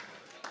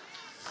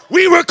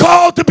 We were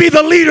called to be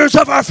the leaders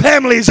of our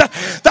families, the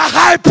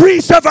high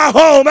priest of our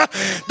home.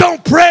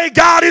 Don't pray,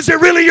 God, is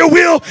it really your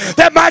will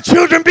that my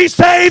children be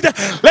saved?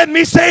 Let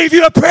me save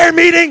you a prayer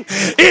meeting.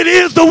 It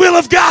is the will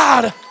of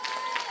God.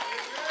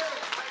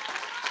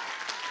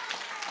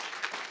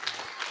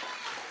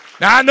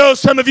 Now, I know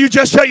some of you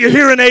just shut your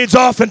hearing aids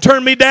off and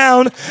turn me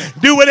down.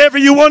 Do whatever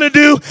you want to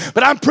do.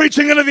 But I'm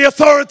preaching under the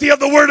authority of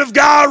the Word of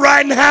God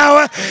right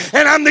now.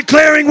 And I'm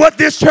declaring what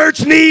this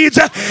church needs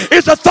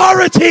is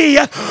authority.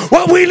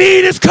 What we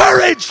need is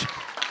courage.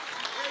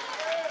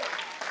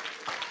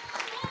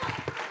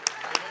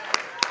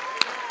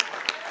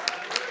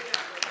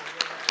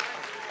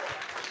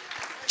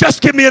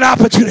 Just give me an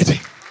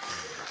opportunity.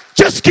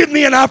 Just give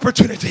me an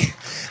opportunity.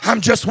 I'm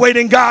just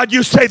waiting, God,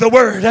 you say the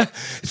word.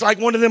 It's like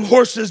one of them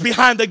horses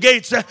behind the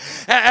gates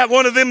at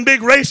one of them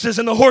big races,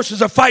 and the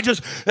horses are fighting.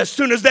 Just as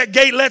soon as that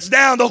gate lets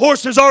down, the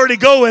horse is already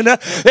going.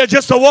 There's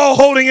just a wall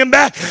holding him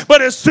back.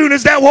 But as soon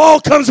as that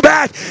wall comes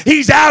back,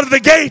 he's out of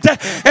the gate.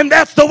 And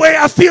that's the way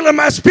I feel in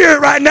my spirit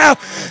right now.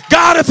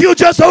 God, if you'll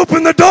just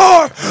open the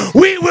door,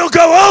 we will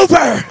go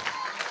over.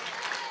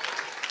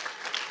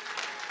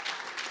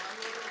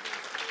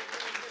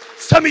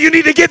 Some of you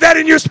need to get that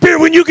in your spirit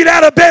when you get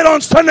out of bed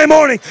on Sunday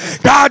morning.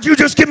 God, you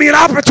just give me an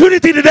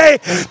opportunity today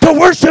to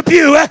worship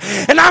you.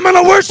 And I'm going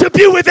to worship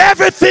you with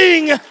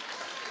everything.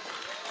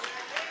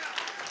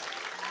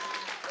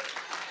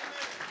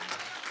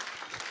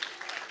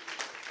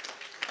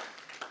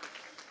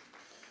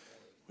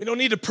 We don't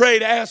need to pray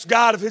to ask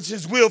God if it's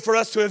his will for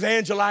us to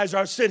evangelize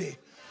our city.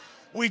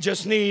 We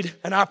just need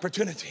an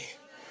opportunity.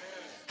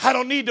 I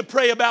don't need to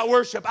pray about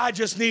worship. I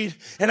just need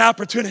an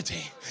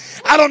opportunity.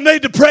 I don't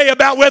need to pray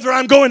about whether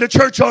I'm going to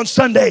church on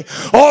Sunday.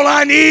 All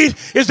I need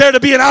is there to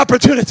be an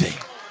opportunity.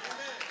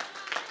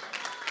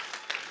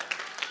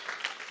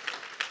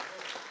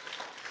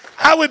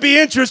 I would be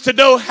interested to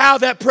know how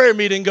that prayer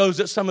meeting goes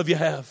that some of you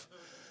have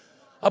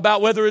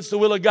about whether it's the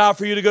will of God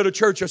for you to go to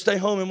church or stay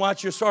home and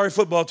watch your sorry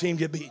football team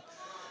get beat.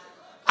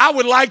 I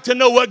would like to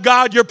know what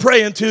God you're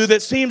praying to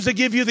that seems to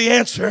give you the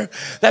answer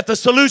that the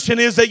solution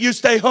is that you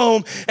stay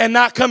home and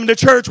not come to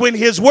church when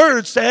his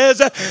word says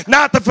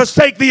not to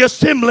forsake the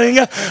assembling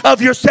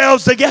of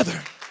yourselves together.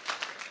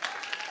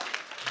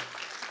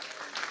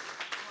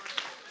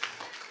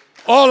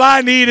 All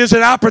I need is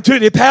an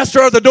opportunity.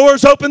 Pastor, are the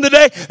doors open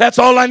today? That's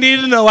all I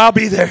need to know. I'll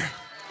be there.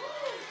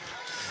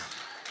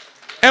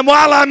 And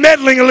while I'm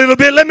meddling a little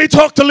bit, let me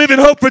talk to Living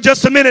Hope for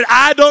just a minute.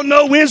 I don't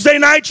know Wednesday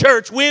night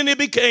church when it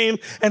became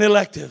an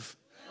elective.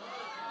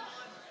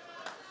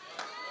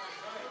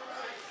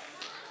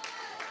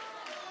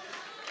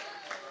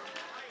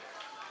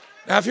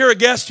 Now, if you're a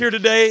guest here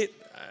today,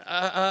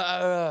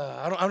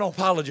 I don't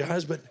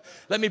apologize, but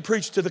let me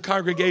preach to the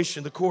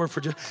congregation, the core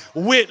for just.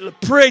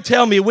 Pray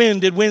tell me,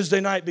 when did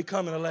Wednesday night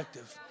become an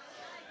elective?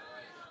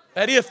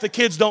 That if the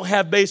kids don't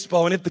have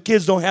baseball, and if the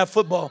kids don't have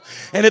football,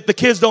 and if the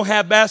kids don't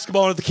have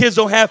basketball, and if the kids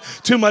don't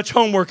have too much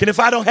homework, and if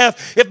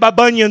my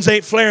bunions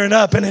ain't flaring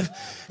up, and and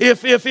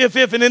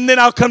then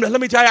I'll come to,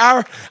 let me tell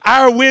you,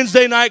 our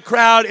Wednesday night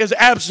crowd is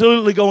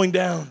absolutely going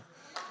down.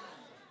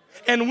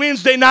 And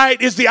Wednesday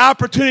night is the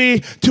opportunity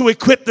to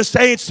equip the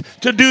saints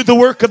to do the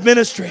work of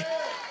ministry.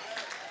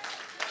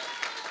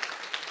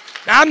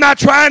 Now, I'm not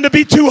trying to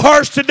be too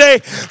harsh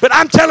today, but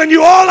I'm telling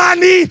you, all I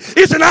need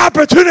is an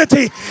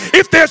opportunity.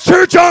 If there's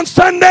church on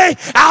Sunday,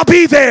 I'll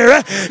be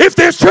there. If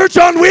there's church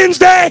on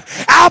Wednesday,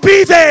 I'll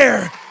be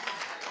there.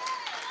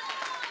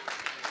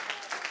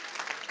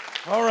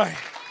 All right.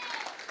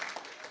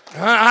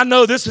 I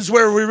know this is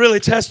where we really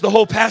test the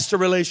whole pastor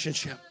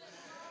relationship.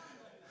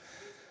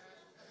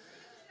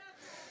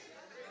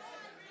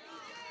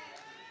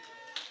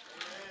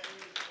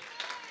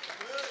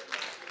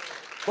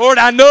 Lord,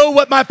 I know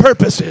what my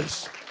purpose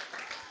is.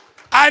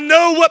 I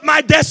know what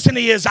my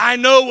destiny is. I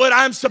know what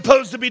I'm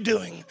supposed to be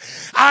doing.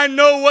 I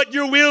know what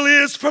your will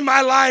is for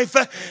my life.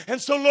 And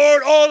so,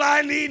 Lord, all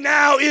I need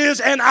now is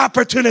an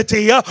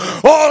opportunity. All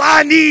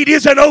I need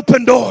is an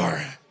open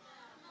door.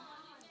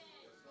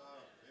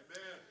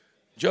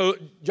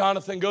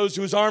 Jonathan goes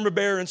to his armor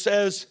bearer and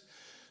says,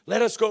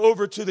 let us go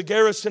over to the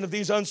garrison of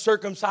these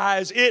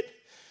uncircumcised. It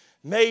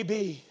may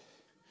be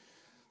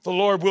the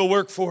Lord will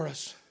work for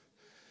us.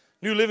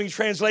 New Living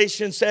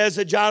Translation says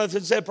that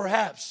Jonathan said,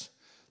 perhaps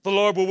the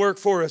Lord will work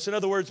for us. In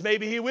other words,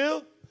 maybe he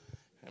will,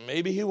 and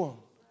maybe he won't.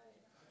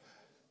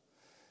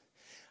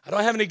 I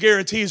don't have any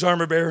guarantees,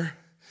 armor bearer,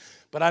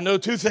 but I know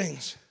two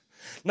things.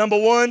 Number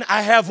one,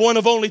 I have one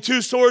of only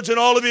two swords in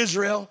all of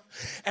Israel,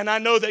 and I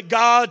know that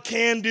God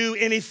can do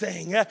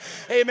anything.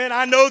 Amen.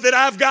 I know that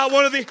I've got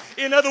one of the,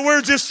 in other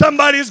words, if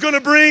somebody is going to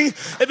bring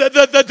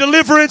the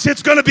deliverance,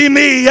 it's going to be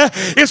me.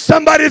 If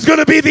somebody is going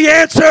to be the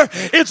answer,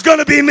 it's going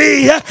to be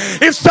me.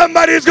 If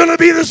somebody is going to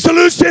be the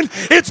solution,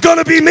 it's going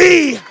to be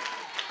me.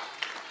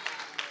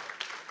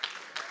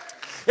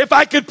 If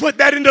I could put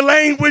that into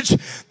language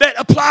that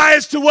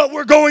applies to what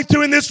we're going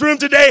through in this room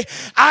today,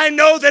 I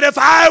know that if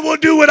I will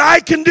do what I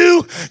can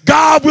do,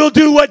 God will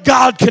do what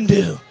God can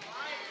do.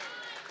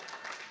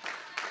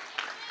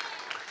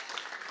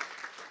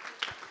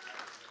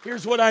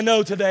 Here's what I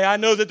know today. I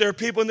know that there are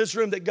people in this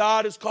room that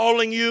God is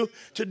calling you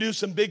to do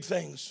some big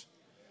things.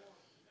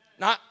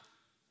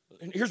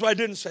 Here's what I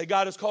didn't say.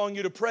 God is calling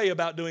you to pray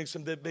about doing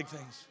some big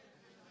things.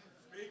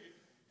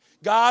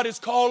 God is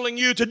calling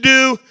you to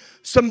do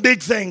some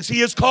big things.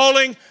 He is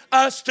calling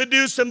us to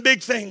do some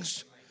big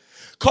things.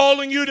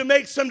 Calling you to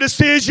make some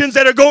decisions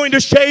that are going to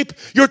shape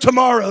your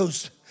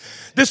tomorrows.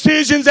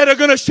 Decisions that are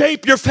going to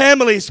shape your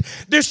families.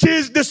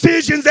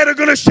 Decisions that are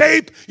going to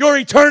shape your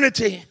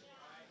eternity.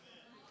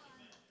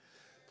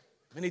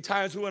 Many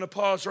times we want to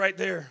pause right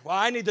there. Well,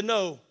 I need to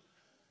know,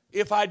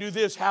 if I do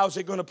this, how's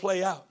it going to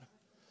play out?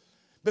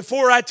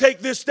 Before I take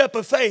this step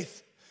of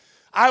faith,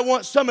 I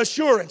want some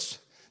assurance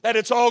that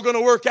it's all going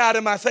to work out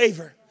in my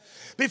favor.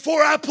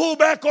 Before I pull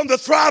back on the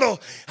throttle,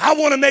 I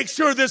want to make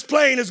sure this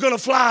plane is going to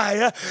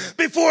fly.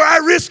 Before I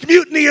risk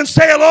mutiny and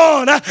sail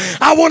on,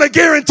 I want to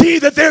guarantee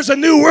that there's a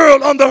new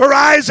world on the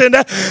horizon.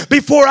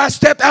 Before I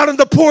step out on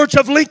the porch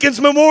of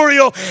Lincoln's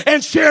Memorial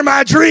and share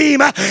my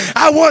dream,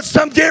 I want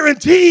some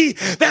guarantee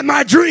that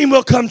my dream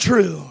will come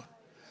true.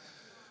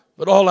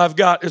 But all I've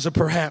got is a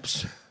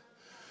perhaps.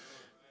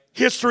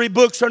 History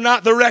books are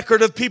not the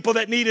record of people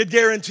that needed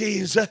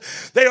guarantees.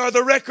 They are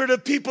the record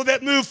of people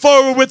that move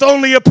forward with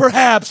only a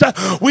perhaps.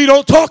 We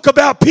don't talk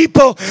about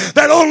people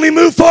that only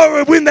move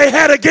forward when they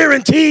had a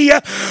guarantee,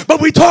 but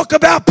we talk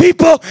about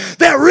people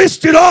that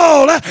risked it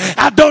all.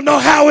 I don't know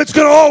how it's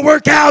going to all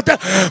work out,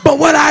 but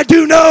what I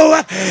do know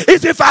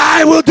is if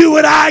I will do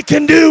what I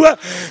can do,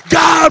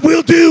 God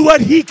will do what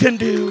he can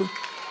do.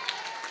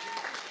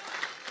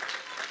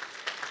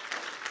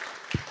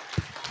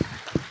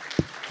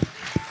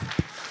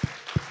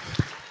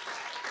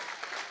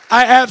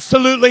 I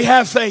absolutely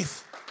have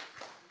faith.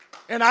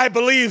 And I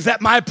believe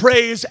that my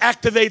praise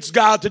activates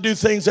God to do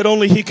things that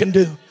only he can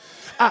do.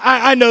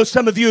 I know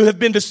some of you have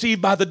been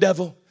deceived by the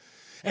devil.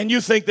 And you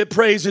think that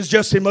praise is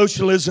just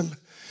emotionalism.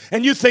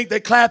 And you think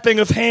that clapping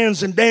of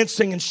hands and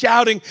dancing and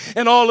shouting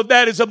and all of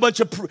that is a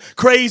bunch of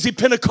crazy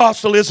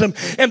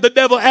Pentecostalism. And the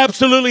devil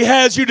absolutely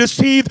has you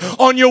deceived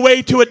on your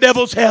way to a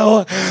devil's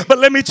hell. But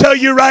let me tell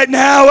you right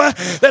now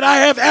that I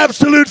have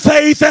absolute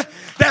faith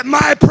that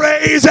my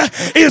praise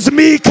is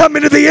me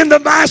coming to the end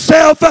of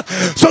myself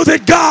so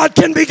that God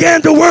can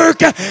begin to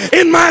work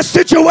in my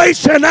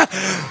situation.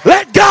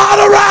 Let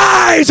God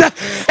arise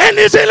arise and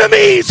his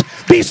enemies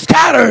be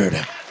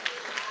scattered.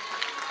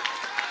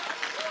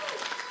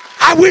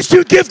 I wish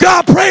you'd give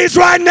God praise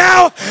right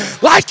now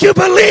like you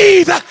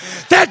believe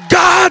that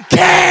God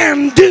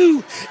can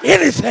do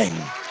anything.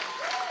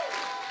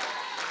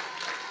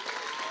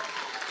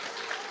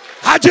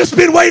 I've just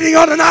been waiting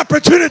on an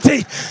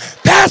opportunity.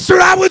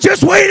 Pastor, I was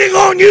just waiting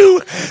on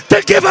you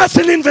to give us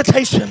an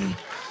invitation.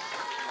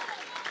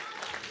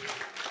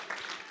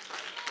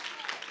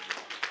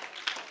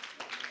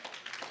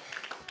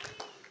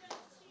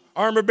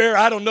 Armor bearer,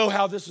 I don't know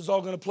how this is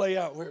all going to play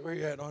out. Where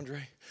you at,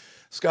 Andre?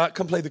 Scott,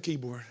 come play the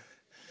keyboard.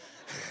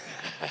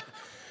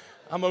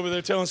 I'm over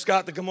there telling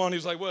Scott to come on.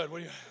 He's like, what?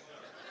 What are you?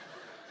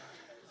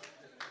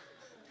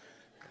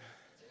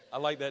 I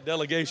like that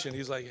delegation.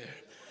 He's like, yeah.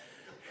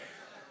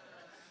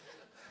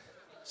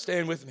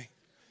 Stand with me.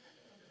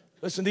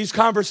 Listen, these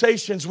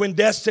conversations when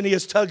destiny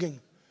is tugging,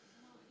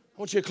 I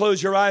want you to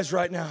close your eyes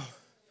right now.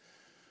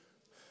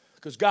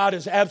 Because God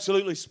is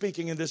absolutely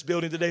speaking in this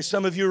building today.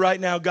 Some of you right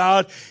now,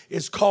 God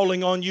is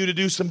calling on you to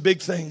do some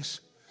big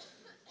things.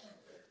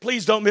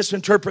 Please don't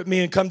misinterpret me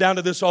and come down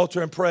to this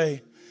altar and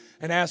pray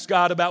and ask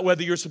God about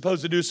whether you're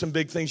supposed to do some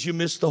big things. You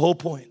missed the whole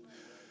point.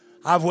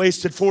 I've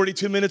wasted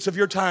 42 minutes of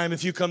your time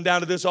if you come down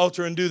to this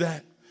altar and do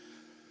that.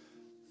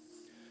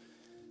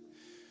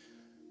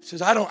 He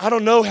says, I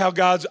don't know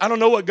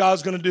what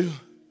God's going to do.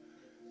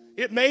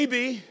 It may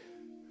be,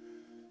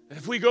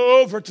 if we go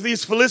over to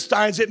these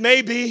Philistines, it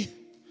may be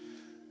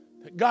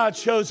that God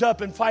shows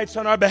up and fights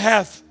on our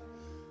behalf.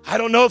 I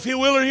don't know if he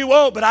will or he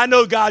won't, but I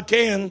know God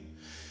can.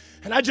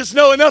 And I just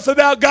know enough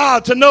about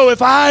God to know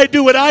if I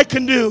do what I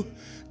can do,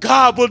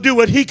 God will do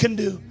what he can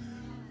do.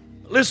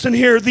 Listen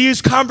here,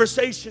 these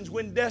conversations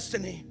when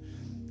destiny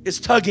is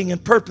tugging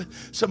and purpose.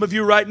 Some of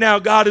you right now,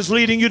 God is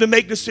leading you to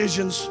make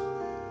decisions.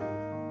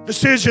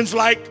 Decisions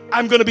like,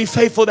 I'm going to be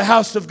faithful to the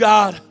house of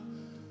God.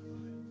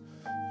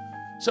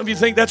 Some of you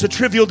think that's a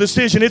trivial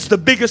decision. It's the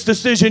biggest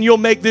decision you'll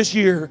make this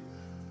year.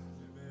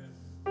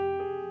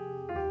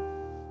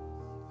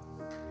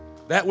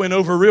 That went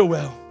over real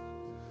well.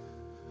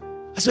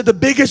 I said the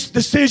biggest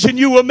decision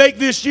you will make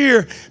this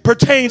year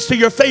pertains to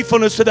your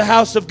faithfulness to the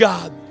house of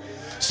God.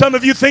 Some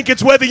of you think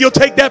it's whether you'll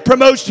take that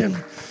promotion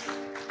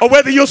or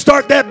whether you'll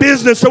start that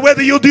business or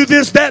whether you'll do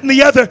this, that, and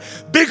the other.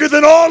 Bigger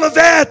than all of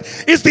that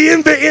is the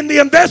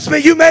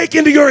investment you make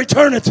into your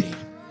eternity.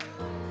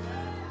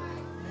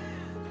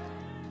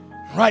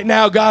 Right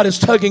now, God is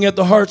tugging at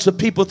the hearts of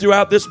people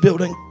throughout this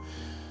building.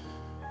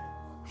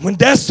 When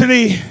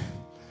destiny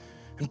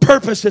and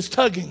purpose is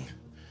tugging,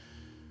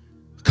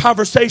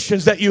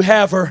 conversations that you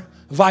have are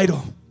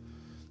vital.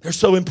 They're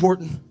so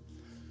important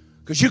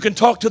because you can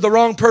talk to the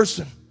wrong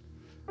person.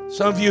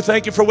 Some of you,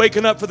 thank you for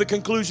waking up for the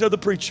conclusion of the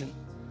preaching.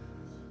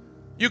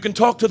 You can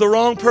talk to the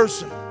wrong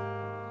person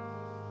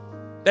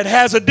that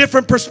has a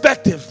different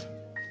perspective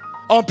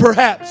on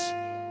perhaps,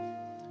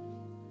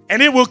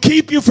 and it will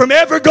keep you from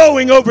ever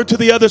going over to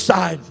the other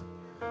side.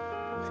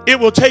 It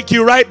will take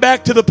you right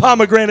back to the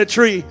pomegranate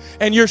tree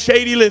and your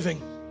shady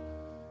living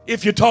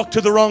if you talk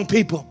to the wrong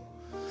people.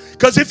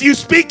 Because if you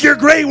speak your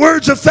great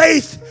words of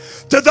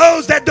faith to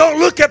those that don't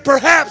look at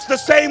perhaps the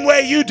same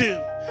way you do,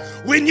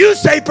 when you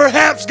say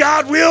perhaps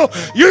God will,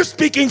 you're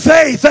speaking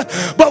faith.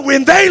 But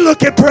when they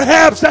look at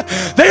perhaps,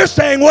 they're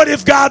saying, what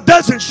if God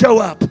doesn't show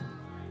up?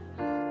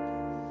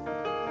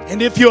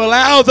 And if you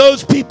allow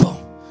those people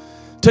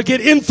to get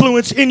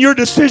influence in your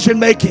decision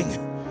making,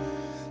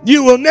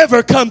 you will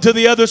never come to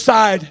the other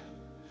side.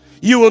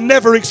 You will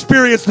never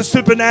experience the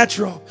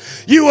supernatural.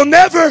 You will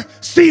never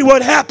see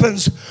what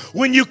happens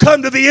when you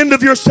come to the end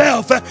of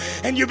yourself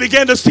and you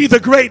begin to see the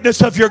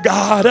greatness of your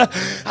God.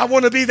 I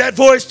want to be that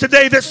voice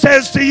today that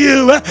says to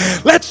you,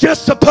 let's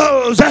just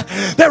suppose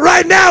that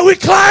right now we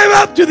climb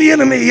up to the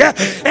enemy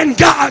and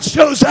God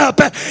shows up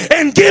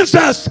and gives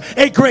us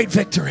a great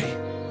victory.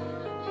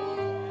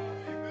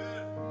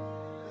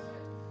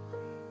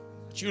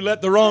 But you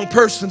let the wrong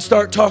person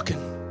start talking.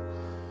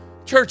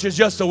 Church is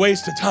just a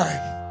waste of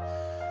time.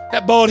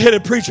 That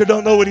bald-headed preacher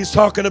don't know what he's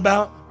talking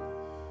about.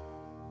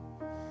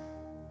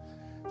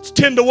 It's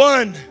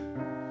 10-1,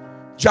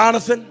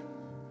 Jonathan.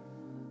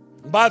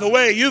 And by the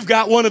way, you've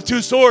got one of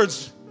two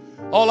swords.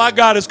 All I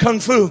got is kung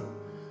fu. You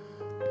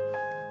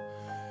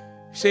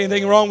see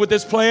anything wrong with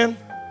this plan?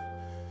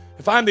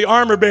 If I'm the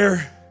armor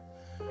bearer,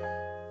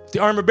 the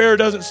armor bearer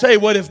doesn't say,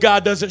 what if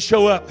God doesn't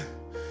show up?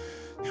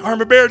 The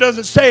armor bearer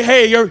doesn't say,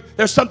 hey,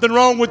 there's something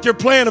wrong with your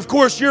plan. Of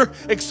course, you're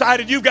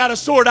excited. You've got a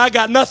sword. I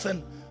got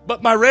nothing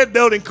but my red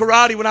belt in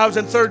karate when I was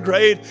in 3rd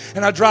grade,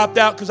 and I dropped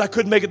out because I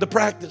couldn't make it to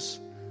practice.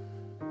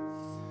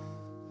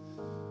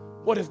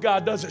 What if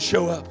God doesn't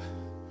show up?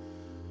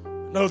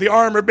 No, the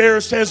armor bearer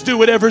says, do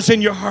whatever's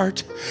in your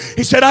heart.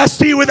 He said, I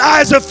see with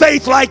eyes of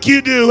faith like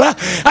you do.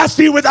 I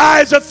see with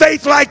eyes of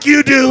faith like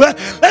you do.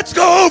 Let's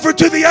go over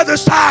to the other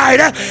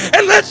side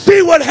and let's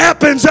see what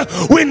happens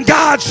when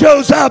God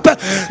shows up.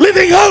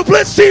 Living Hope,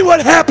 let's see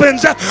what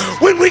happens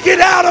when we get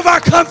out of our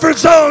comfort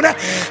zone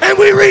and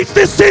we reach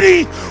this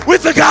city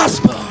with the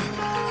gospel.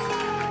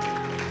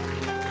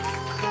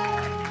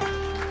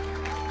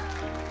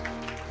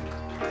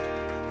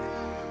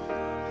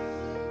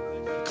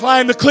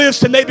 climb the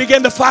cliffs and they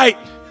begin to fight.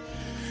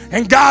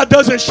 And God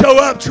doesn't show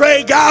up,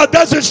 Trey. God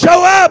doesn't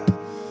show up.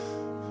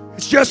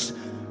 It's just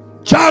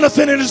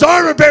Jonathan and his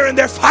armor bearer, and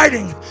they're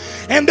fighting.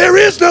 And there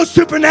is no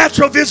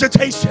supernatural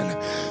visitation.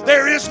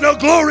 There is no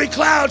glory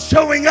cloud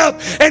showing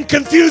up and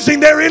confusing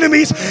their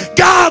enemies.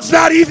 God's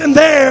not even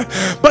there,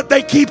 but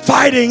they keep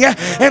fighting.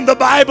 And the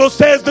Bible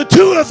says the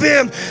two of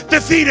them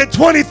defeated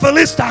 20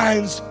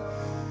 Philistines.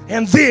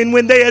 And then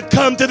when they had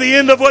come to the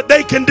end of what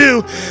they can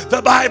do,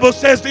 the Bible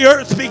says the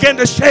earth began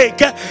to shake.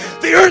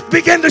 The earth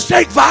began to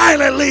shake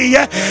violently.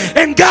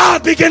 And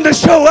God began to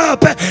show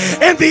up.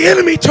 And the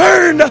enemy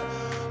turned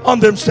on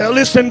themselves.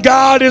 Listen,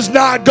 God is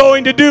not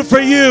going to do for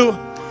you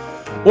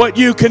what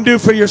you can do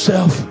for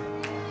yourself.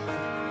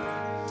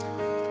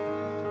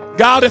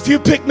 God, if you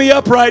pick me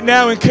up right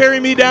now and carry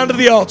me down to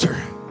the altar,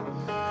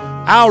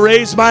 I'll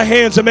raise my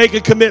hands and make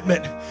a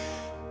commitment.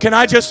 Can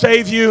I just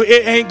save you?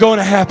 It ain't going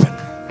to happen.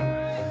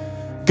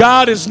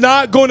 God is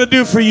not going to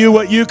do for you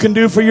what you can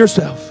do for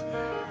yourself.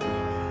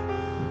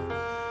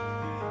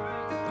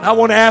 I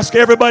want to ask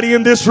everybody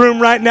in this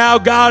room right now,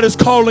 God is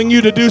calling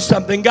you to do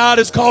something. God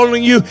is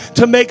calling you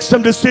to make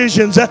some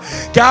decisions.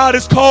 God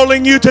is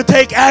calling you to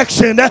take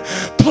action.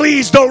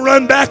 Please don't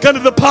run back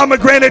under the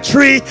pomegranate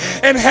tree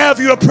and have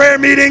you a prayer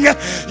meeting.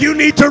 You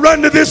need to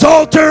run to this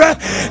altar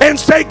and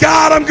say,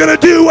 God, I'm going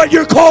to do what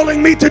you're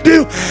calling me to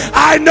do.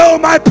 I know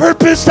my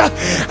purpose.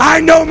 I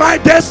know my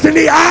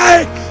destiny.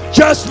 I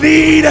just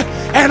need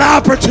an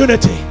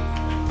opportunity.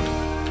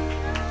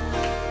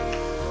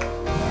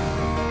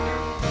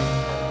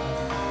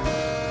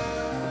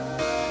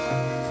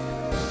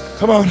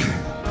 Come on.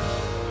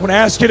 I want to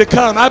ask you to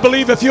come. I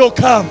believe if you'll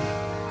come,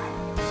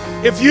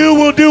 if you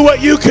will do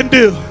what you can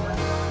do,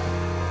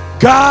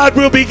 God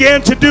will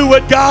begin to do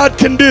what God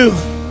can do.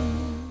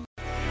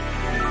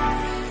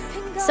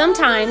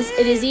 Sometimes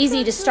it is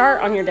easy to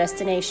start on your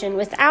destination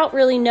without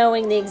really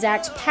knowing the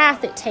exact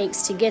path it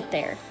takes to get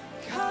there.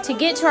 To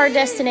get to our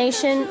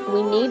destination,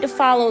 we need to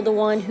follow the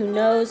one who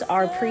knows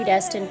our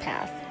predestined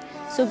path.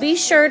 So be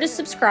sure to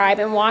subscribe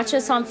and watch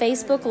us on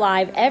Facebook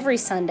Live every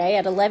Sunday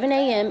at 11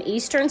 a.m.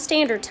 Eastern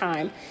Standard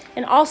Time.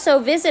 And also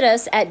visit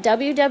us at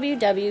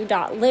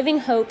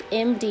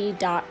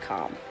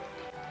www.livinghopemd.com.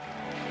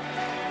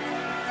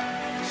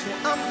 So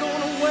I'm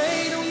gonna